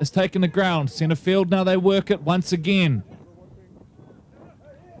 Walker has taken the ground. Centre field, now they work it once again.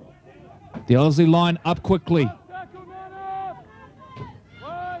 The Ellerslie line up quickly.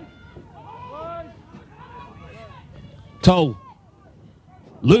 Toll.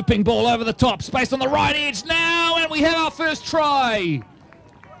 Looping ball over the top. Space on the right edge now, and we have our first try.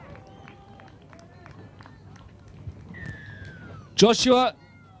 Joshua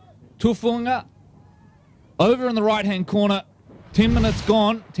Tufunga over in the right-hand corner. 10 minutes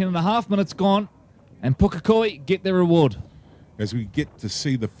gone, 10.5 minutes gone, and Pukekohe get their reward. As we get to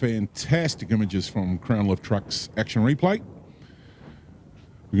see the fantastic images from Crown Lift Trucks action replay,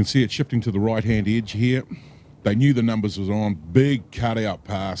 we can see it shifting to the right-hand edge here. They knew the numbers was on. Big cut-out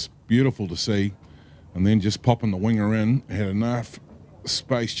pass, beautiful to see. And then just popping the winger in, had enough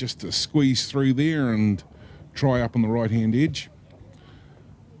space just to squeeze through there and try up on the right-hand edge.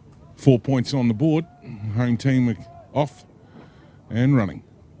 4 points on the board. Home team off and running.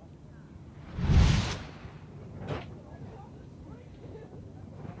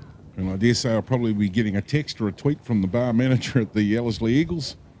 And I dare say I'll probably be getting a text or a tweet from the bar manager at the Ellerslie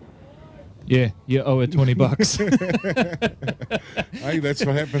Eagles. Yeah, you owe her $20. Hey, that's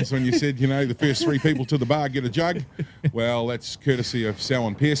what happens when you said, you know, the first 3 people to the bar get a jug. Well, that's courtesy of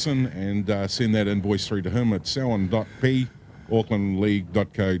Sowan Pearson, and send that invoice through to him at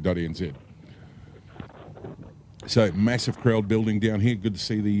sowan.p.aucklandleague.co.nz. So, massive crowd building down here. Good to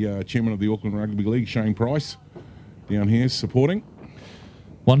see the chairman of the Auckland Rugby League, Shane Price, down here supporting.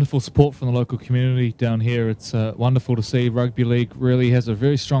 Wonderful support from the local community down here. It's wonderful to see. Rugby League really has a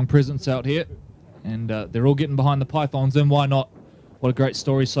very strong presence out here, and they're all getting behind the Pythons, and why not? What a great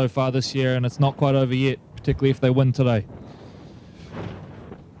story so far this year, and it's not quite over yet, particularly if they win today.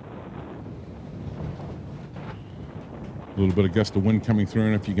 A little bit of gust of wind coming through,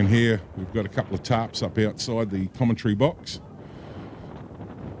 and if you can hear, we've got a couple of tarps up outside the commentary box.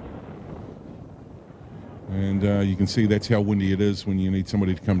 And you can see that's how windy it is when you need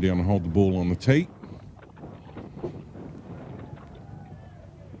somebody to come down and hold the ball on the tee.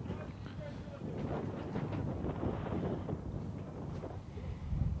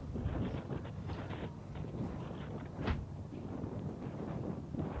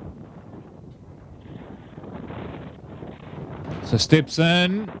 So steps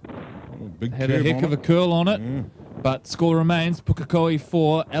in, Oh, big had a curve heck on of a it. curl on it. Yeah. But score remains Pukekohe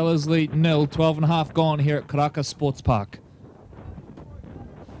 4, Ellerslie 0, 12.5 gone here at Karaka Sports Park.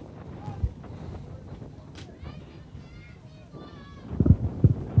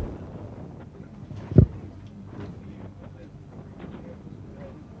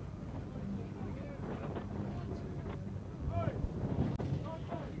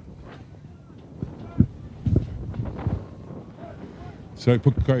 So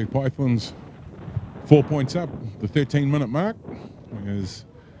Pukekohe Pythons 4 points up, the 13-minute mark, as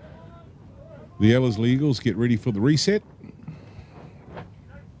the Ellerslie Eagles get ready for the reset.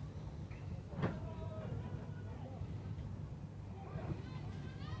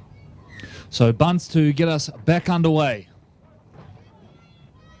 So bunts to get us back underway.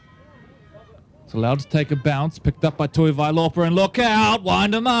 It's allowed to take a bounce, picked up by Tui Vailopa, and look out,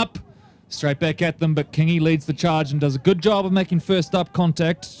 wind him up. Straight back at them, but Kingy leads the charge and does a good job of making first up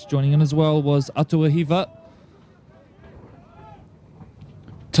contact. Joining in as well was Atuahiva.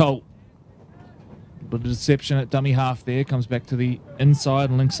 Toe. Bit of deception at dummy half there, comes back to the inside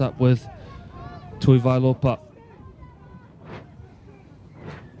and links up with Tui Vailopa.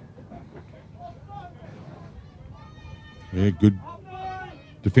 Yeah, good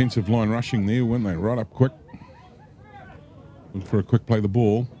defensive line rushing there, weren't they? Right up quick. Look for a quick play the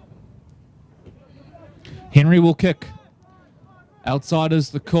ball. Henry will kick. Outside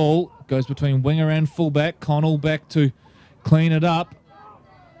is the call. Goes between winger and fullback. Connell back to clean it up.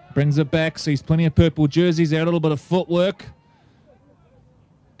 Brings it back. Sees plenty of purple jerseys there. A little bit of footwork.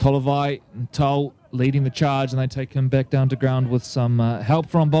 Tolavai and Toll leading the charge, and they take him back down to ground with some help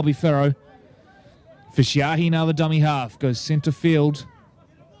from Bobby Farrow. Fishiahi now the dummy half. Goes centre field.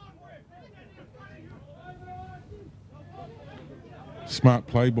 Smart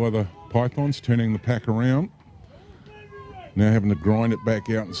play by the Pythons, turning the pack around. Now having to grind it back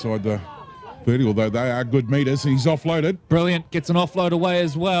out inside the 30, although they are good meters. He's offloaded. Brilliant. Gets an offload away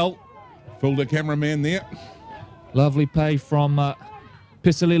as well. Fooled the cameraman there. Lovely play from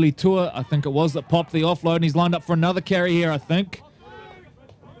Pisalili Tua, I think it was, that popped the offload, and he's lined up for another carry here, I think.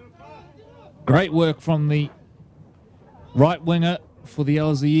 Great work from the right winger for the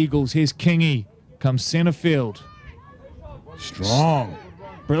Ellerslie Eagles. Here's Kingy. Comes centre field. Strong.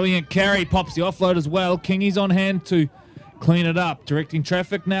 Brilliant carry. Pops the offload as well. Kingy's on hand to clean it up. Directing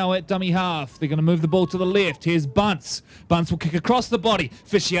traffic now at dummy half. They're going to move the ball to the left. Here's Bunce. Bunce will kick across the body.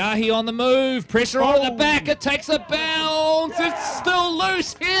 Fishiahi on the move. Pressure on the back. It takes a bounce. It's still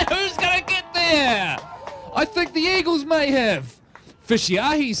loose here. Who's going to get there? I think the Eagles may have.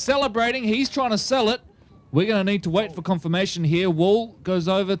 Fishiahi's celebrating. He's trying to sell it. We're going to need to wait for confirmation here. Wall goes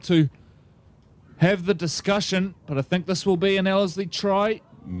over to have the discussion, but I think this will be an Ellerslie try.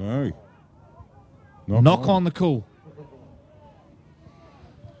 No. Knock on the call.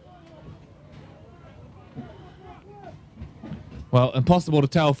 Well, impossible to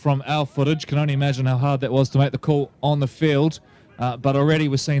tell from our footage. Can only imagine how hard that was to make the call on the field. But already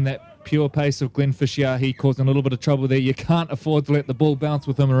we're seeing that pure pace of Glenn Fishiahi causing a little bit of trouble there. You can't afford to let the ball bounce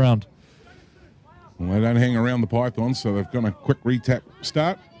with him around. Well, they don't hang around the Pythons, so they've got a quick retap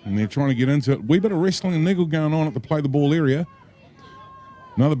start, and they're trying to get into it. Wee bit of wrestling and niggle going on at the play the ball area.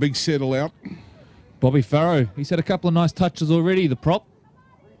 Another big settle out. Bobby Farrow, he's had a couple of nice touches already, the prop.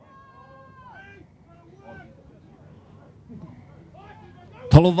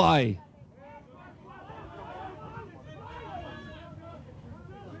 Tolovai.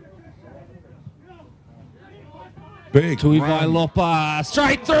 Big Tui run. Vailopa,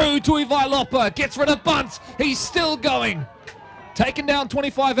 straight through. Tui Vailopa gets rid of Bunce. He's still going. Taken down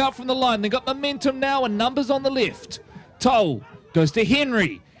 25 out from the line. They got momentum now and numbers on the left. Toll goes to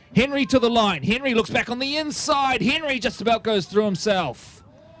Henry. Henry to the line. Henry looks back on the inside. Henry just about goes through himself.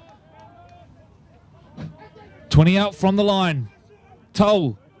 20 out from the line.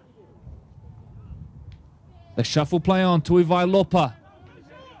 Toll. The shuffle play on. Tui Vailopa.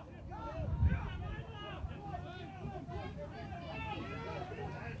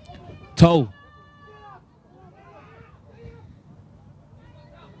 Toll.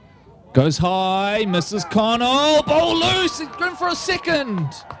 Goes high, misses Connell. Ball loose, it's going for a second.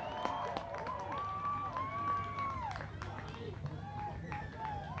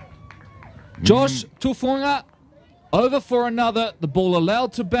 Josh Tufunga over for another. The ball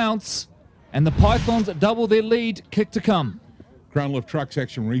allowed to bounce, and the Pythons double their lead. Kick to come. Crown Lift Trucks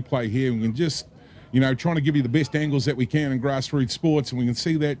action replay here. We can just, trying to give you the best angles that we can in grassroots sports, and we can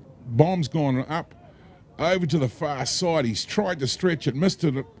see that bomb's gone up over to the far side. He's tried to stretch it, missed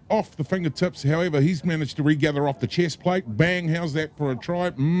it off the fingertips. However, he's managed to regather off the chest plate. Bang, how's that for a try?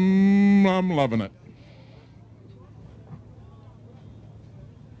 I'm loving it.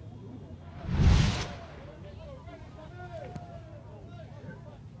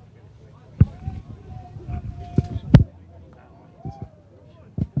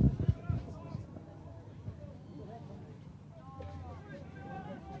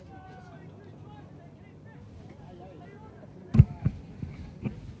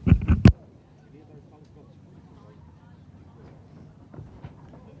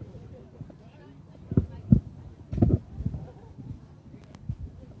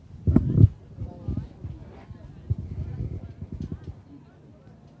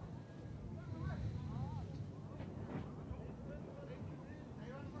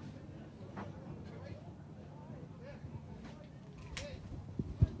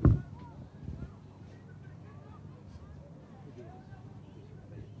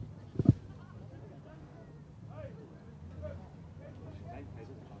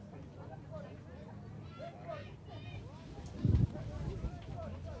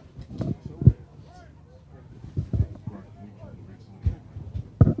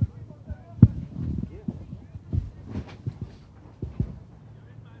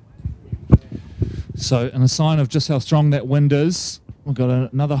 So, in a sign of just how strong that wind is, we've got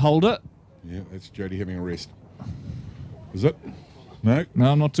another holder. Yeah, that's Jody having a rest. Is it? No?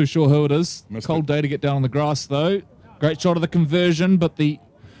 No, I'm not too sure who it is. Missed Cold it. day to get down on the grass, though. Great shot of the conversion, but the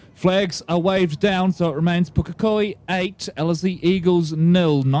flags are waved down, so it remains Pukekohe 8, Ellerslie Eagles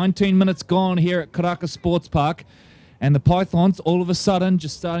 0. 19 minutes gone here at Karaka Sports Park. And the Pythons, all of a sudden,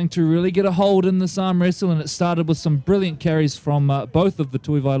 just starting to really get a hold in this arm wrestle, and it started with some brilliant carries from both of the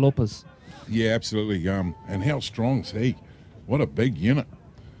Tuivai Lopas. Yeah, absolutely. And how strong's he? What a big unit.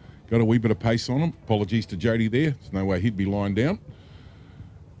 Got a wee bit of pace on him. Apologies to Jody there. There's no way he'd be lying down.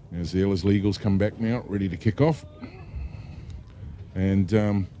 As the Ellerslie Eagles come back now, ready to kick off. And,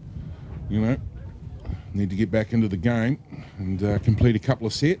 you know, need to get back into the game and complete a couple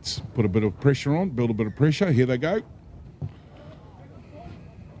of sets, put a bit of pressure on, build a bit of pressure. Here they go.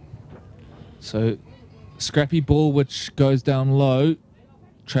 So, scrappy ball which goes down low,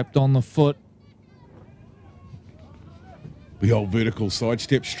 trapped on the foot. The old vertical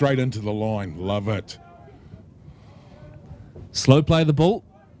sidestep straight into the line. Love it. Slow play the ball.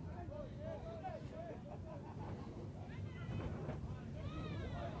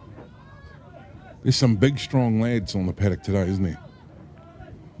 There's some big, strong lads on the paddock today, isn't there?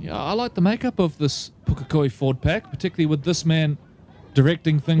 Yeah, I like the makeup of this Pukekohe forward pack, particularly with this man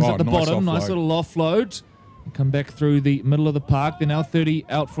directing things Oh, at the nice bottom. offload. Nice little offload. Come back through the middle of the park. They're now 30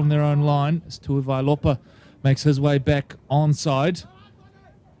 out from their own line as Tuivai Lopa makes his way back onside.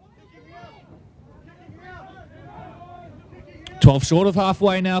 12 short of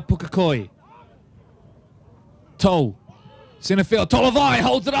halfway now, Pukekohe. Toll. Centre field. Tolavai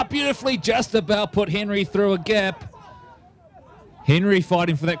holds it up beautifully. Just about put Henry through a gap. Henry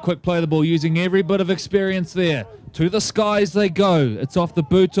fighting for that quick play of the ball, using every bit of experience there. To the skies they go. It's off the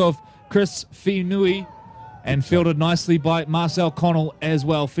boot of Chris Finui and fielded nicely by Marcel Connell as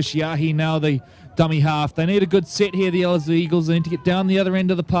well. Fishiahi now the dummy half. They need a good set here, the Ellerslie Eagles. They need to get down the other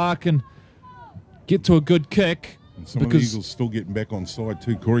end of the park and get to a good kick. And some of the Eagles still getting back on side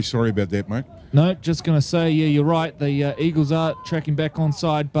too. Corey, sorry about that, mate. No, just going to say, yeah, you're right. The Eagles are tracking back on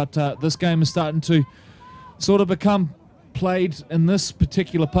side, but this game is starting to sort of become played in this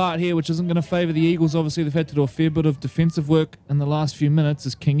particular part here, which isn't going to favour the Eagles. Obviously, they've had to do a fair bit of defensive work in the last few minutes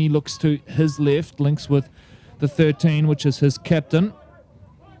as Kingy looks to his left, links with the 13, which is his captain.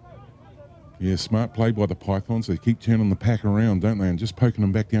 Yeah, smart play by the Pythons. They keep turning the pack around, don't they, and just poking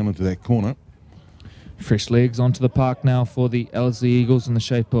them back down into that corner. Fresh legs onto the park now for the Ellerslie Eagles in the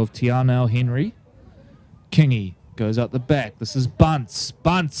shape of Tianao Henry. Kingy goes out the back. This is Bunce.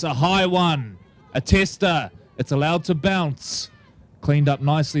 Bunce, a high one. A tester. It's allowed to bounce. Cleaned up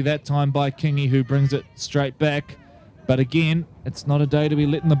nicely that time by Kingy, who brings it straight back. But again, it's not a day to be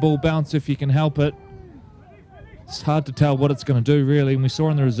letting the ball bounce if you can help it. It's hard to tell what it's going to do, really. And we saw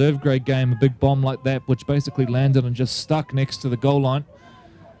in the reserve grade game a big bomb like that, which basically landed and just stuck next to the goal line.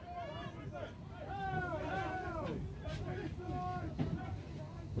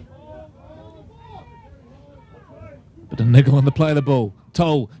 But a niggle on the play of the ball.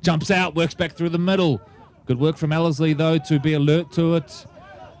 Toll jumps out, works back through the middle. Good work from Ellerslie, though, to be alert to it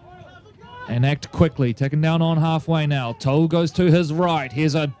and act quickly. Taken down on halfway now. Toll goes to his right.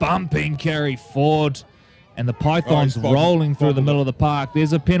 Here's a bumping carry forward. And the Pythons rolling through the middle of the park.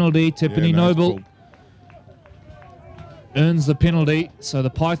 There's a penalty. Tiffany Noble earns the penalty. So the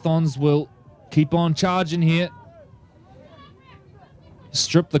Pythons will keep on charging here.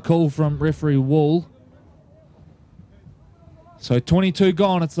 Strip the call from referee Wall. So 22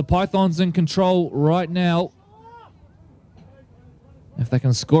 gone. It's the Pythons in control right now. If they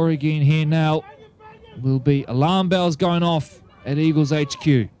can score again here now, will be alarm bells going off at Eagles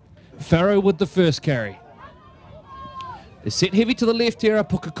HQ. Farrow with the first carry. They're set heavy to the left here at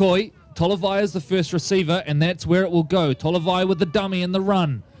Pukekohe. Tolavai is the first receiver, and that's where it will go. Tolavai with the dummy and the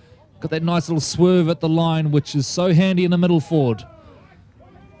run. Got that nice little swerve at the line, which is so handy in the middle forward.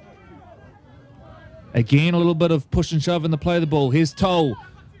 Again, a little bit of push and shove in the play of the ball. Here's Toll.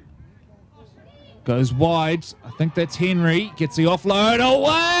 Goes wide. I think that's Henry. Gets the offload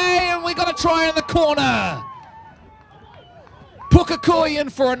away, and we got a try in the corner. Pukekohe in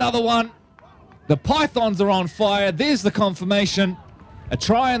for another one. The Pythons are on fire. There's the confirmation. A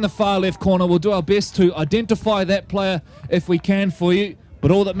try in the far left corner. We'll do our best to identify that player if we can for you.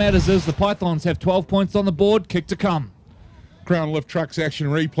 But all that matters is the Pythons have 12 points on the board. Kick to come. Crown Lift Trucks action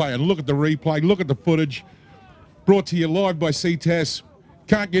replay, and look at the replay, look at the footage. Brought to you live by CTAS.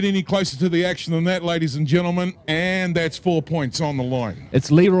 Can't get any closer to the action than that, ladies and gentlemen, and that's 4 points on the line.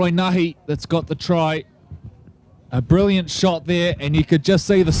 It's Leroy Nahi that's got the try. A brilliant shot there, and you could just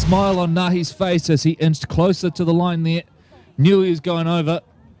see the smile on Nahi's face as he inched closer to the line there. Knew he was going over.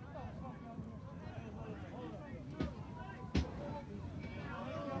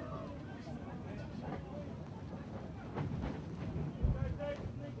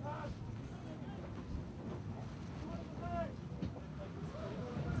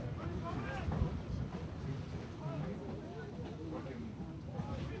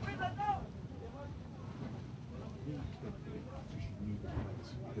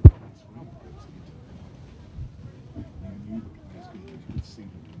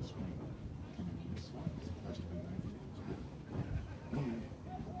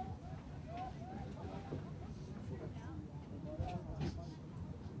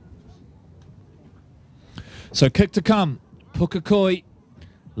 So kick to come. Pukekohe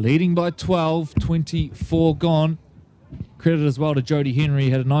leading by 12, 24 gone. Credit as well to Jody Henry.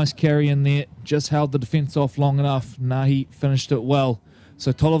 Had a nice carry in there. Just held the defence off long enough. Nahi finished it well.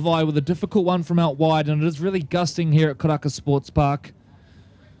 So Tolavai with a difficult one from out wide, and it is really gusting here at Karaka Sports Park.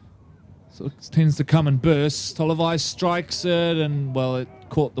 So it tends to come in bursts. Tolavai strikes it, and, well, it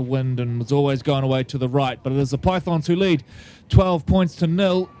caught the wind and was always going away to the right. But it is the Pythons who lead 12 points to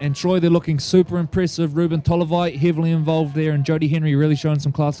 0. And Troy, they're looking super impressive. Ruben Tolavai heavily involved there, and Jody Henry really showing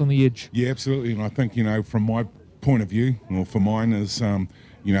some class on the edge. Yeah, absolutely. And I think, you know, from my point of view, or for mine, is,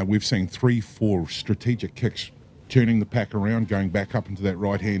 you know, we've seen 3-4 strategic kicks turning the pack around, going back up into that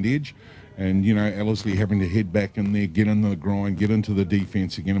right-hand edge. And, you know, Ellerslie having to head back in there, get into the grind, get into the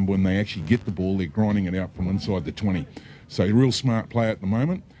defence again. And when they actually get the ball, they're grinding it out from inside the 20. So a real smart play at the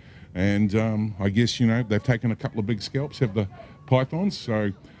moment. And I guess, you know, they've taken a couple of big scalps, have the Pythons.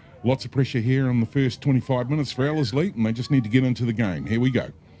 So lots of pressure here in the first 25 minutes for Ellerslie, and they just need to get into the game. Here we go.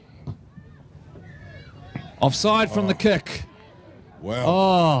 Offside from the kick. Wow.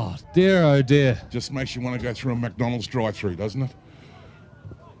 Oh, dear, oh, dear. Just makes you want to go through a McDonald's drive-through, doesn't it?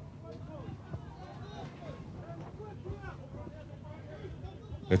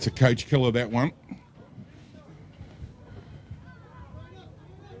 That's a coach killer, that one.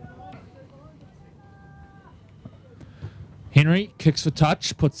 Henry kicks for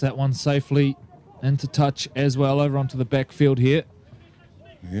touch, puts that one safely into touch as well, over onto the backfield here.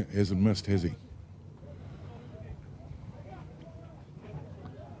 Yeah, hasn't missed, has he?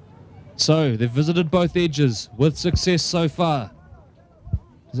 So they've visited both edges with success so far.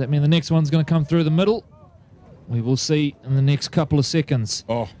 Does that mean the next one's going to come through the middle? We will see in the next couple of seconds.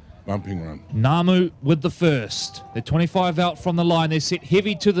 Oh, bumping run. Namu with the first. They're 25 out from the line. They're set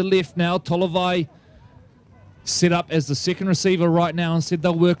heavy to the left now. Tolavai set up as the second receiver right now and said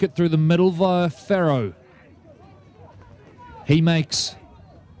they'll work it through the middle via Farrow. He makes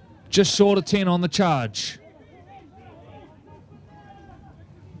just short of 10 on the charge.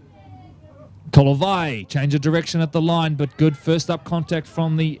 Tolavai, change of direction at the line, but good first up contact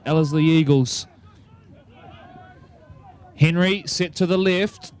from the Ellerslie Eagles. Henry set to the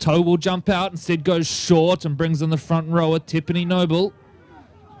left. Toe will jump out, instead goes short and brings in the front rower, Tiffany Noble.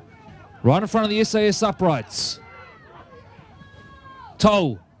 Right in front of the SAS uprights.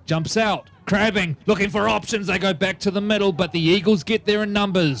 Toe jumps out, crabbing, looking for options. They go back to the middle, but the Eagles get there in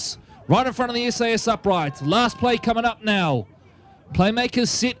numbers. Right in front of the SAS uprights. Last play coming up now. Playmakers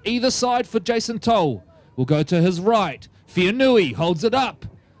set either side for Jason Toe. Will go to his right. Fianui holds it up.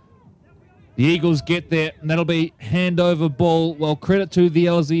 The Eagles get there, and that'll be handover ball. Well, credit to the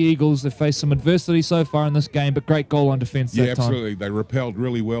Ellerslie Eagles. They've faced some adversity so far in this game, but great goal on defence that time. Yeah, absolutely. They repelled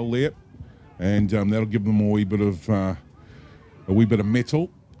really well there, and that'll give them a wee bit of metal.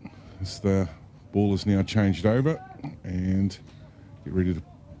 As the ball is now changed over, and get ready to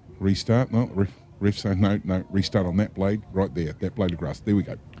restart. No, ref saying no, restart on that blade right there, that blade of grass. There we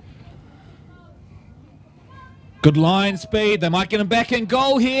go. Good line speed. They might get him back in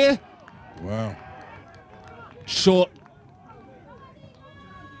goal here. Wow. Short.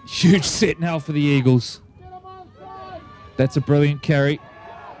 Huge set now for the Eagles. That's a brilliant carry.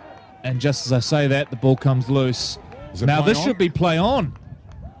 And just as I say that, the ball comes loose. Now this should be play on.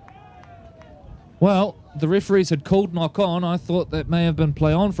 Well, the referees had called knock on. I thought that may have been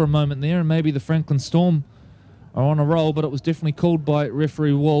play on for a moment there, and maybe the Franklin Storm are on a roll, but it was definitely called by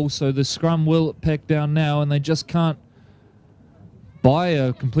referee Wall, so the scrum will pack down now, and they just can't buy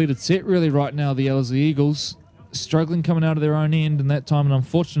a completed set really right now, the Ellerslie Eagles. Struggling coming out of their own end, and that time an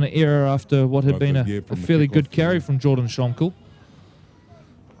unfortunate error after what had been a fairly good carry from Jordan Schonkel.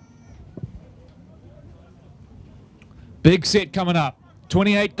 Big set coming up.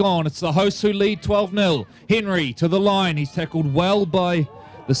 28 gone. It's the hosts who lead 12-0. Henry to the line. He's tackled well by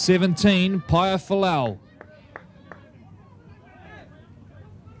the 17, Paya Falau.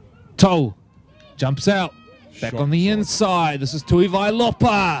 Toe jumps out. Back on the inside. This is Tuivai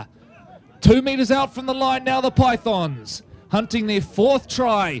Lopa. 2 meters out from the line now, the Pythons. Hunting their fourth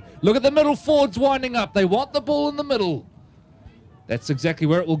try. Look at the middle forwards winding up. They want the ball in the middle. That's exactly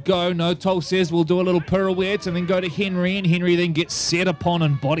where it will go. No, Toll says we'll do a little pirouette and then go to Henry, and Henry then gets set upon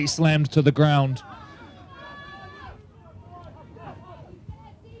and body slammed to the ground.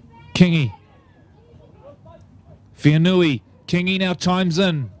 Kingy. Fianui. Kingy now chimes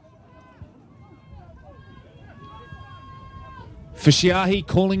in. Fishiahi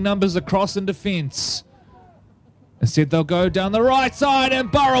calling numbers across in defence. Instead they'll go down the right side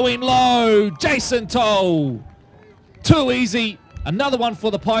and burrowing low. Jason Toll. Too easy. Another one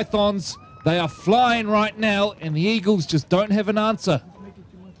for the Pythons. They are flying right now, and the Eagles just don't have an answer.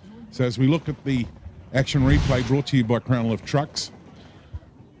 So as we look at the Action replay brought to you by Crown Lift Trucks.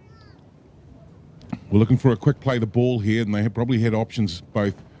 We're looking for a quick play the ball here, and they have probably had options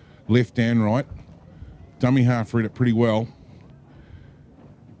both left and right. Dummy half read it pretty well.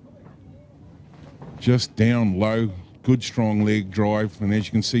 Just down low, good strong leg drive, and as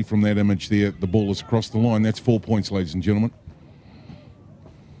you can see from that image there, the ball is across the line. That's 4 points, ladies and gentlemen.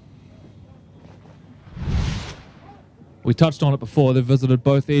 We touched on it before. They visited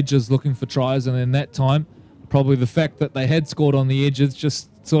both edges looking for tries, and in that time, probably the fact that they had scored on the edges just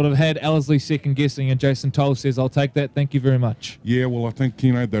sort of had Ellerslie second guessing, and Jason Toll says, I'll take that, thank you very much. Yeah, well, I think,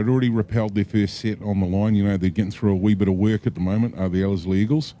 they'd already repelled their first set on the line. They're getting through a wee bit of work at the moment, the Ellerslie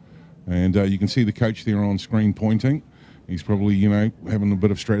Eagles. And you can see the coach there on screen pointing. He's probably, having a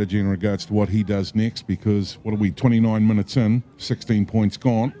bit of strategy in regards to what he does next, because, 29 minutes in, 16 points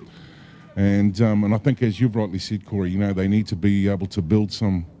gone. And I think, as you've rightly said, Corey, they need to be able to build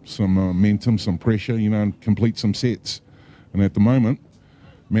some momentum, some pressure, and complete some sets. And at the moment,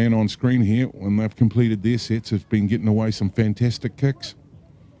 man on screen here, when they've completed their sets, have been getting away some fantastic kicks.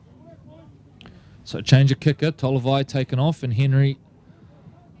 So change of kicker, Tolavai taken off, and Henry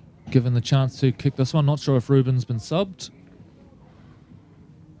given the chance to kick this one. Not sure if Ruben's been subbed.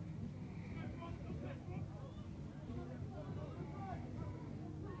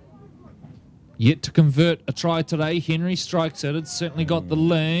 Yet to convert a try today. Henry strikes it. It's certainly got the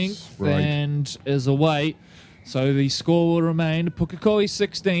length and is away. So the score will remain Pukekohe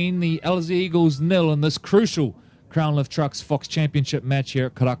 16, the Ellerslie Eagles 0 in this crucial Crown Lift Trucks Fox Championship match here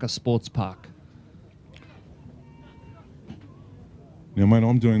at Karaka Sports Park. Now, mate,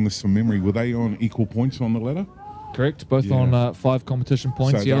 I'm doing this from memory. Were they on equal points on the ladder? Correct, both on 5 competition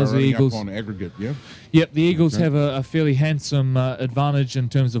points. So the Ellerslie Eagles up on aggregate, yeah? Yep, the Eagles have a fairly handsome advantage in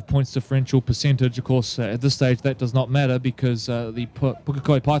terms of points differential percentage. Of course, at this stage, that does not matter because the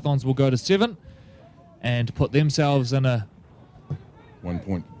Pukekohe Pythons will go to 7 and put themselves in a 1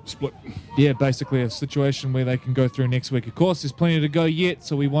 point split. Yeah, basically a situation where they can go through next week. Of course, there's plenty to go yet,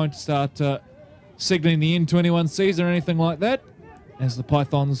 so we won't start signaling the end to anyone's season or anything like that as the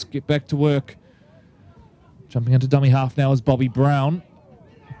Pythons get back to work. Jumping into dummy half now is Bobby Brown.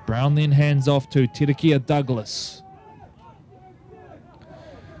 Brown then hands off to Tirakia Douglas.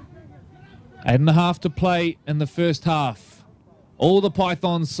 8.5 to play in the first half. All the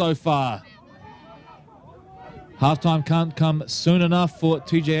Pythons so far. Halftime can't come soon enough for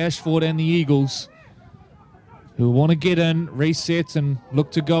TJ Ashford and the Eagles, who want to get in, reset, and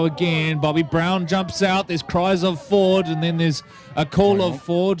look to go again. Bobby Brown jumps out. There's cries of Ford, and then there's a call of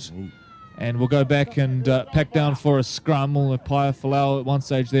Ford. And we'll go back and pack down for a scrum. Paya Falau at one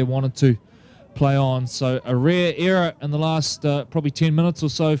stage there wanted to play on. So a rare error in the last probably 10 minutes or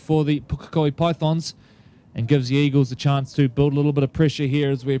so for the Pukekohe Pythons, and gives the Eagles a chance to build a little bit of pressure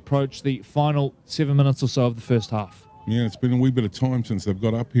here as we approach the final 7 minutes or so of the first half. Yeah, it's been a wee bit of time since they've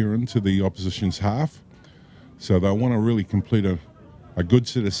got up here into the opposition's half. So they want to really complete a good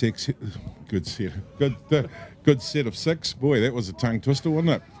set of six. Good set of 6. Boy, that was a tongue twister, wasn't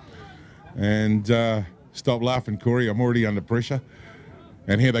it? And stop laughing, Corey. I'm already under pressure.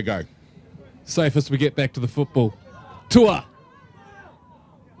 And here they go. Safest we get back to the football. Tua.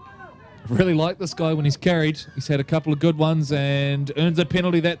 Really like this guy when he's carried. He's had a couple of good ones and earns a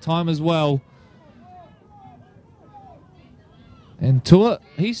penalty that time as well. And Tua,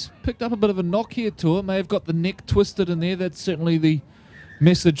 he's picked up a bit of a knock here. Tua may have got the neck twisted in there. That's certainly the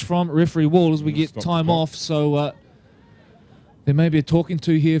message from referee Wall as we get time off. So there may be a talking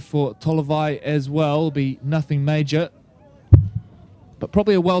to here for Tolavai as well. It'll be nothing major. But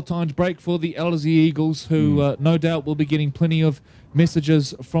probably a well-timed break for the Ellerslie Eagles, who no doubt will be getting plenty of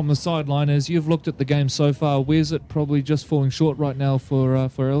messages from the sideline. As you've looked at the game so far, where's it probably just falling short right now for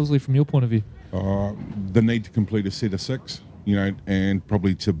Ellerslie from your point of view? The need to complete a set of 6, and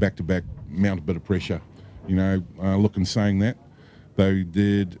probably to back-to-back mount a bit of pressure. Look and saying that, they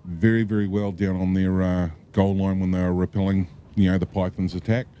did very, very well down on their goal line when they were repelling, the Pythons'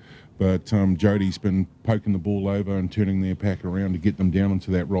 attack. But Jody's been poking the ball over and turning their pack around to get them down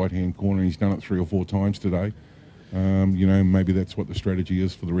into that right-hand corner. He's done it 3 or 4 times today. Maybe that's what the strategy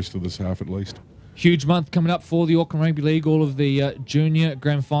is for the rest of this half at least. Huge month coming up for the Auckland Rugby League. All of the junior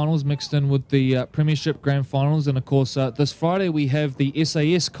grand finals mixed in with the premiership grand finals. And, of course, this Friday we have the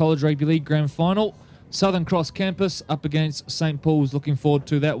SAS College Rugby League grand final. Southern Cross campus up against St. Paul's. Looking forward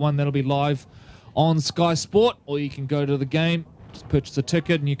to that one. That'll be live on Sky Sport, or you can go to the game. Just purchase a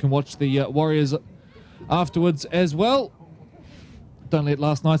ticket and you can watch the Warriors afterwards as well. Don't let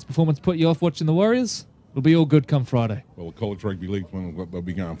last night's performance put you off watching the Warriors. It'll be all good come Friday. Well, the College Rugby League one, what they'll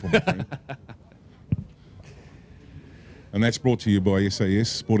be going for, my friend. And that's brought to you by SAS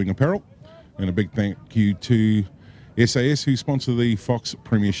Sporting Apparel. And a big thank you to SAS, who sponsor the Fox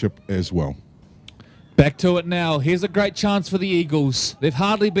Premiership as well. Back to it now. Here's a great chance for the Eagles. They've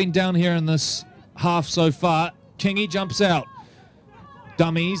hardly been down here in this half so far. Kingy jumps out.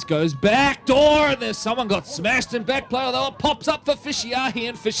 Dummies, goes back door. There's someone got smashed in back play, although it pops up for Fishiahi,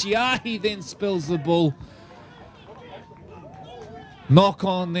 and Fishiahi then spills the ball. Knock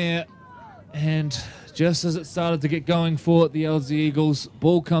on there, and just as it started to get going for the Ellerslie Eagles,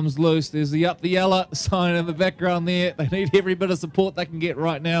 ball comes loose. There's the up the Ella sign in the background there. They need every bit of support they can get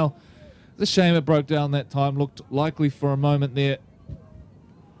right now. It's a shame it broke down that time. Looked likely for a moment there.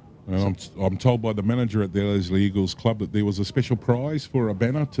 And I'm told by the manager at the Ellerslie Eagles Club that there was a special prize for a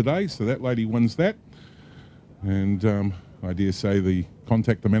banner today, so that lady wins that. And I dare say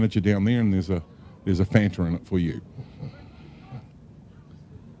contact the manager down there, and there's a Fanta in it for you.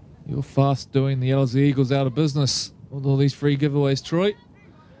 You're fast doing the Ellerslie Eagles out of business with all these free giveaways, Troy.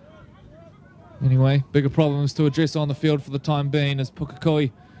 Anyway, bigger problems to address on the field for the time being as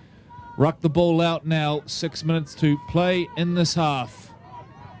Pukekohe ruck the ball out now. 6 minutes to play in this half.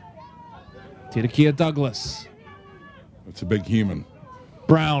 Terakia Douglas. It's a big human.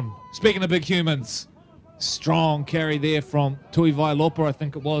 Brown. Speaking of big humans, strong carry there from Tui Vailopa, I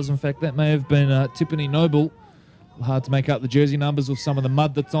think it was. In fact, that may have been Tiffany Noble. Hard to make out the jersey numbers with some of the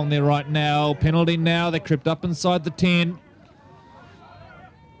mud that's on there right now. Penalty now. They crept up inside the 10.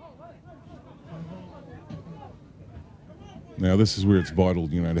 Now, this is where it's vital,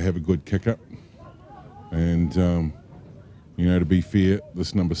 you know, to have a good kicker. And, you know, to be fair,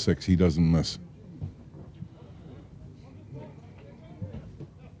 this number 6, he doesn't miss.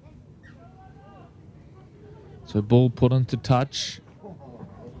 So ball put into touch.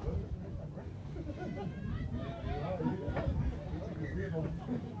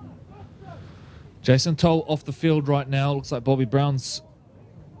 Jason Toll off the field right now. Looks like Bobby Brown's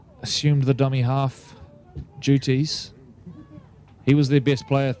assumed the dummy half duties. He was their best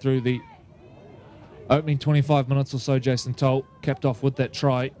player through the opening 25 minutes or so. Jason Toll capped off with that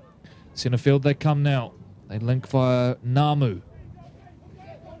try. Centre field they come now. They link via Namu.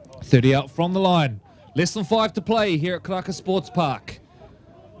 30 out from the line. Less than 5 to play here at Karaka Sports Park.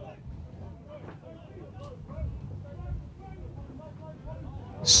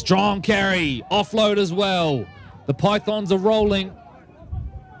 Strong carry, offload as well. The Pythons are rolling.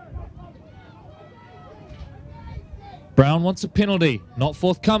 Brown wants a penalty, not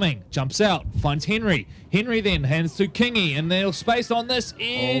forthcoming. Jumps out, finds Henry. Henry then hands to Kingy, and they'll space on this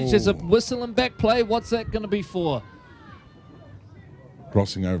edge. There's a whistle and back play. What's that going to be for?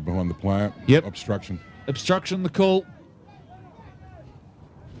 Crossing over behind the player. Yep. Obstruction. Obstruction, the call.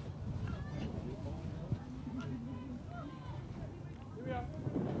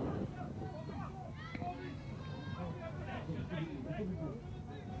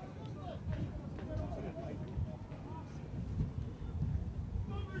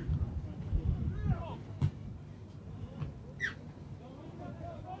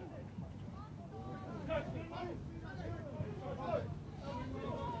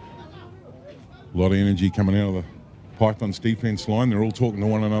 A lot of energy coming out of the Pythons defence line. They're all talking to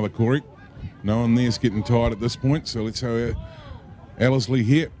one another, Corey. No one there's getting tired at this point, so let's have Ellerslie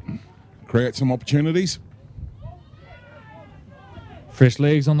here create some opportunities. Fresh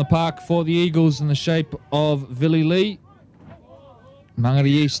legs on the park for the Eagles in the shape of Villy Lee. Mangere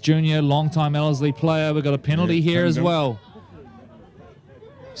East Junior, long-time Ellerslie player. We've got a penalty here as well.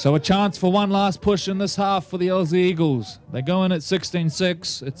 So a chance for one last push in this half for the Ellerslie Eagles. They go in at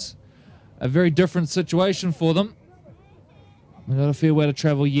 16-6. It's a very different situation for them. They've got a fair way to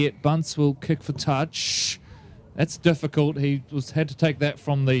travel yet. Bunce will kick for touch. That's difficult. He had to take that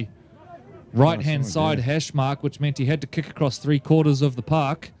from the right-hand side hash mark, which meant he had to kick across 3/4 of the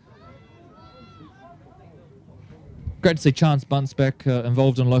park. Great to see Chance Bunce back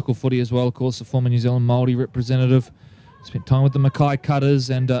involved in local footy as well. Of course, a former New Zealand Māori representative. Spent time with the Mackay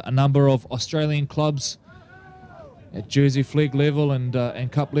Cutters and a number of Australian clubs at Jersey Flegg level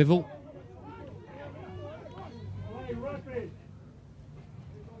and Cup level.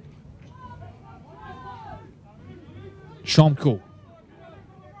 Shomko.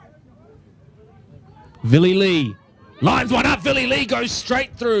 Villy Lee. Lines one up. Villy Lee goes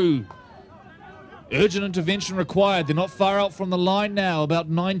straight through. Urgent intervention required. They're not far out from the line now. About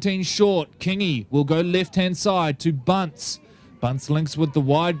 19 short. Kingy will go left-hand side to Bunce. Bunce links with the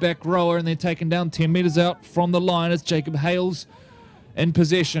wide back rower, and they're taken down 10 metres out from the line as Jacob Hales in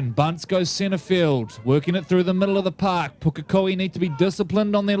possession. Bunce goes centre field. Working it through the middle of the park. Pukekohe need to be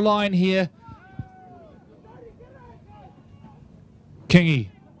disciplined on their line here. Kingy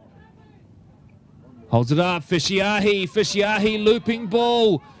holds it up. Fishiahi looping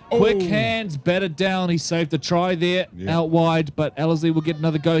ball. Quick hands, batted down. He saved a try there out wide, but Ellerslie will get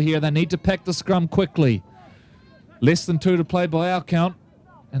another go here. They need to pack the scrum quickly. Less than 2 to play by our count,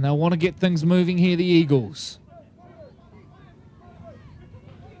 and they'll want to get things moving here, the Eagles.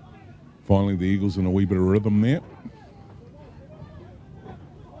 Finally, the Eagles in a wee bit of rhythm there.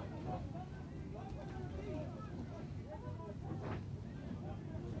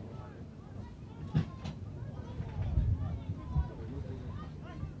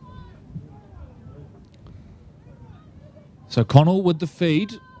 So Connell with the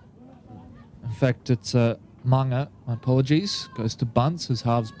feed. In fact, it's Manga, my apologies, goes to Bunce, his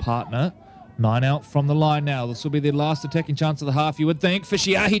halves partner. 9 out from the line now. This will be their last attacking chance of the half, you would think.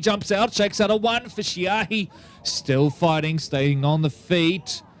 Fishiahi jumps out, shakes out a 1. Fishiahi still fighting, staying on the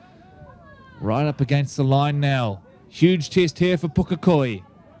feet. Right up against the line now. Huge test here for Pukekohe.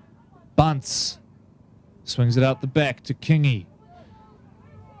 Bunce swings it out the back to Kingy.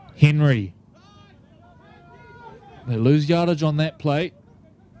 Henry. They lose yardage on that play.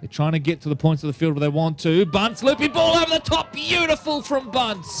 They're trying to get to the points of the field where they want to. Bunce, loopy ball over the top. Beautiful from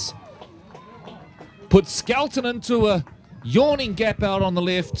Bunce. Put Skelton into a yawning gap out on the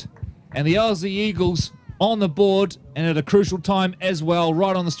left. And the Ellerslie Eagles on the board and at a crucial time as well,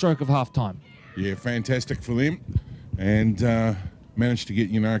 right on the stroke of halftime. Yeah, fantastic for them. And managed to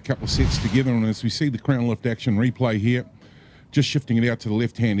get, a couple of sets together. And as we see the crown lift action replay here, just shifting it out to the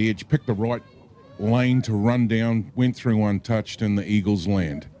left-hand edge, picked the right lane to run down, went through untouched, and the Eagles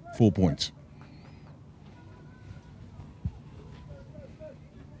land. 4 points.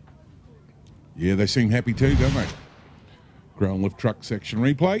 Yeah, they seem happy too, don't they? Ground lift truck section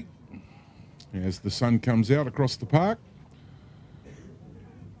replay as the sun comes out across the park.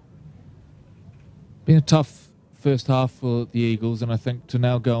 Been a tough first half for the Eagles, and I think to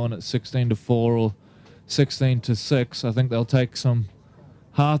now go on at 16-4 or 16-6, I think they'll take some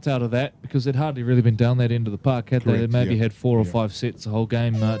heart out of that, because they'd hardly really been down that end of the park, had they? They maybe had 4 or 5 sets the whole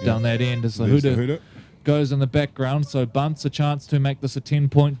game down that end. As the Huda goes in the background, so Bunce a chance to make this a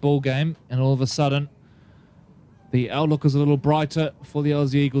 10-point ball game, and all of a sudden the outlook is a little brighter for the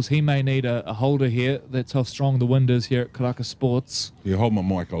Ellerslie Eagles. He may need a holder here. That's how strong the wind is here at Karaka Sports. Yeah, hold my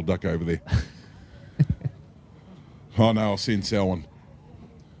mic, I'll duck over there. Oh no, I'll send Selwyn.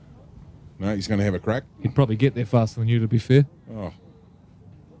 No, he's going to have a crack. He'd probably get there faster than you, to be fair. Oh.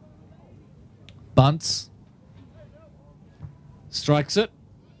 Bunce strikes it.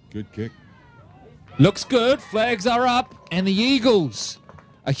 Good kick. Looks good. Flags are up. And the Eagles,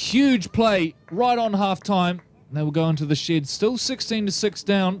 a huge play right on halftime. They will go into the shed. Still 16-6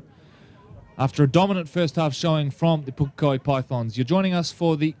 down after a dominant first half showing from the Pukekohe Pythons. You're joining us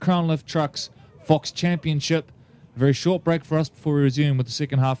for the Crown Lift Trucks Fox Championship. A very short break for us before we resume with the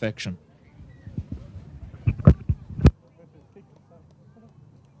second half action.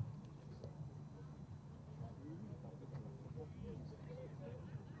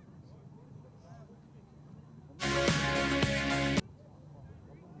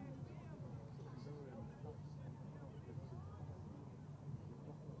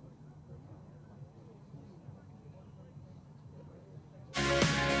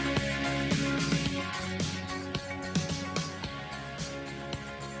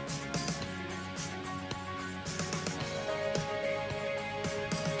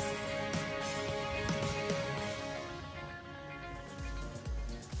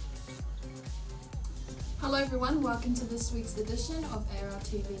 Hello everyone, welcome to this week's edition of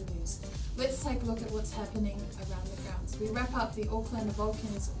ARTV News. Let's take a look at what's happening around the grounds. We wrap up the Auckland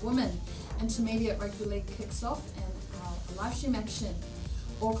Vulcans Women Intermediate Rugby League kicks off and our live stream action.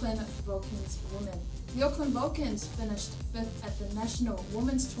 Auckland Vulcans Women. The Auckland Vulcans finished 5th at the National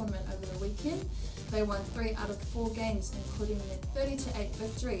Women's Tournament over the weekend. They won 3 out of 4 games, including their 30-8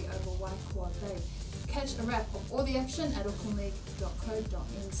 victory over Waikua Bay. Catch a wrap of all the action at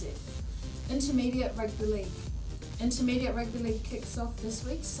aucklandleague.co.nz. Intermediate Rugby League. Intermediate Rugby League kicks off this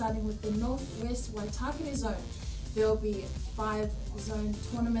week, starting with the Northwest Waitakere Zone. There will be 5 zone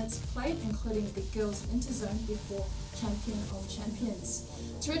tournaments played, including the Girls Interzone before Champion of Champions.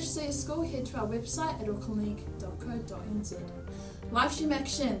 To register your school, head to our website at aucklandleague.co.nz. Live stream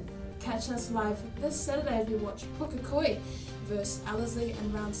action. Catch us live this Saturday as we watch Pukekohe versus Ellerslie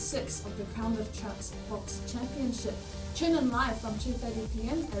in round 6 of the Crown Lift Trucks Fox Championship. Tune in live from 2:30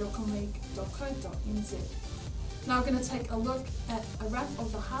 PM at aucklandleague.co.nz. Now we're going to take a look at a wrap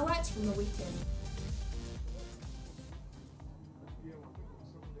of the highlights from the weekend.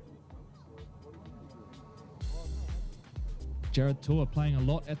 Jared Tua playing a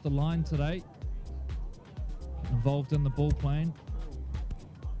lot at the line today. Involved in the ball playing.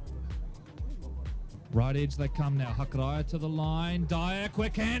 Right edge they come now. Hakaraya to the line. Dyer,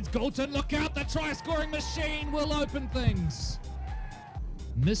 quick hands. Galton, look out. The try-scoring machine will open things.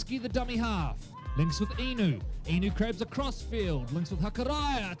 Miski, the dummy half. Links with Inu. Inu crabs across field. Links with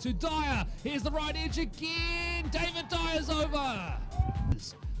Hakaraya to Dyer. Here's the right edge again. David Dyer's over.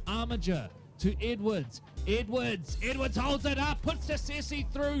 Armiger to Edwards. Edwards holds it up. Puts the Sessi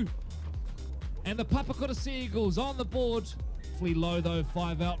through. And the Pukekohe Sea Eagles on the board. Low though,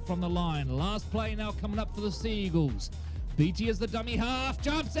 5 out from the line. Last play now coming up for the Sea Eagles. BT is the dummy half,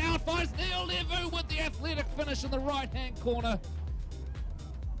 jumps out, finds Neil Levu with the athletic finish in the right hand corner.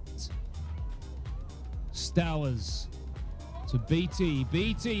 Stowers to BT.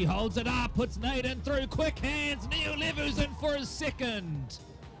 BT holds it up, puts Naden through, quick hands. Neil Levu's in for his second.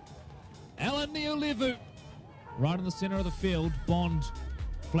 Alan Neil Levu right in the center of the field. Bond,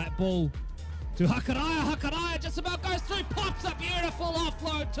 flat ball to Hakaraya. Hakaraya just about goes through, pops a beautiful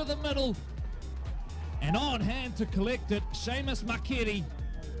offload to the middle. And on hand to collect it, Seamus Makeri.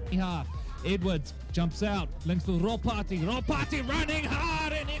 Half. Edwards jumps out, links to Ropati. Ropati running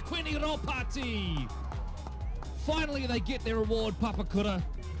hard, and Equini Ropati. Finally, they get their reward, Pukekohe.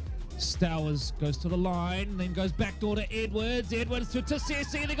 Stowers goes to the line, then goes backdoor to Edwards. Edwards to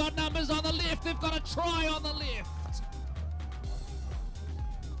Tasesi. They got numbers on the left. They've got a try on the left.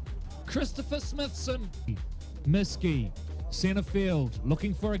 Christopher Smithson. Miski, centre field,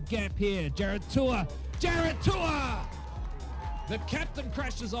 looking for a gap here. Jared Tua. The captain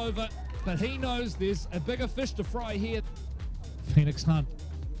crashes over, but he knows there's a bigger fish to fry here. Phoenix Hunt.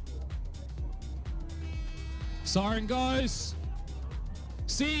 Siren goes.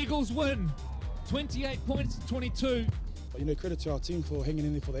 Sea Eagles win. 28 points to 22. But, credit to our team for hanging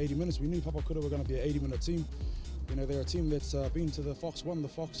in there for the 80 minutes. We knew Pukekohe were going to be an 80-minute team. They're a team that's been to the Fox, won the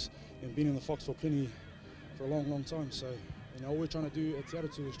Fox, and been in the Fox for a long, long time. So, all we're trying to do at the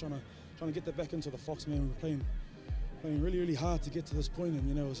attitude is trying to get that back into the Fox, man. We're playing really, really hard to get to this point,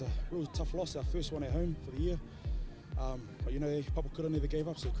 and it was a real tough loss, our first one at home for the year. But Pukekohe never gave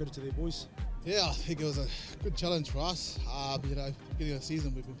up, so credit to their boys. Yeah, I think it was a good challenge for us. Beginning of the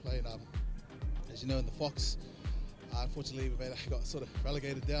season, we've been playing, as you know, in the Fox. Unfortunately, we got sort of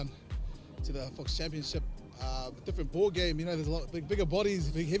relegated down to the Fox Championship. A different ball game, there's a lot bigger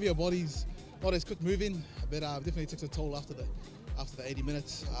bodies, heavier bodies, not as quick moving, but definitely took a toll after the 80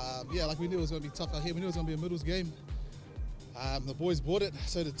 minutes. Yeah, like we knew it was going to be tough out here. We knew it was going to be a middles game. The boys bought it,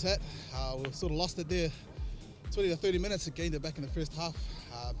 so did Tat. We sort of lost it there 20 to 30 minutes and gained it back in the first half.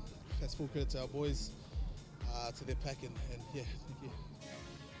 That's full credit to our boys, to their pack, and yeah, thank you.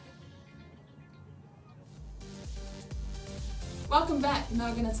 Welcome back.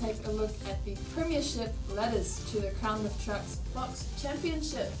 Now going to take a look at the Premiership ladders to the Crown Lift Trucks Fox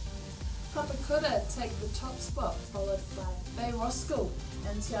Championship. Pukekohe take the top spot, followed by Bay Roskill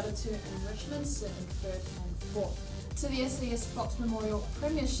and Te Atatū and Richmond sitting third and fourth. To the SAS Fox Memorial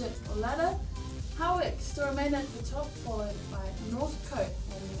Premiership ladder, Howick still remain at the top, followed by Northcote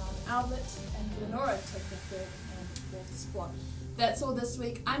and Mount Albert, and Glenora take the third and fourth spot. That's all this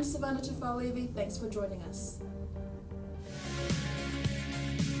week. I'm Savannah Tufau-Levy. Thanks for joining us.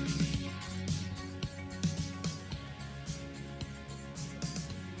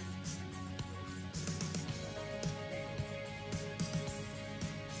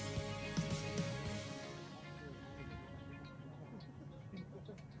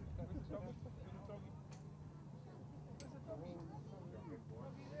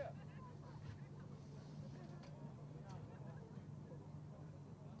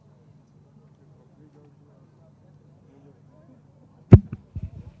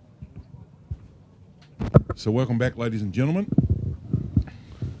 So welcome back, ladies and gentlemen.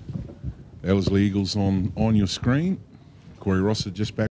 Ellerslie Eagles on your screen. Corey Rossa just back.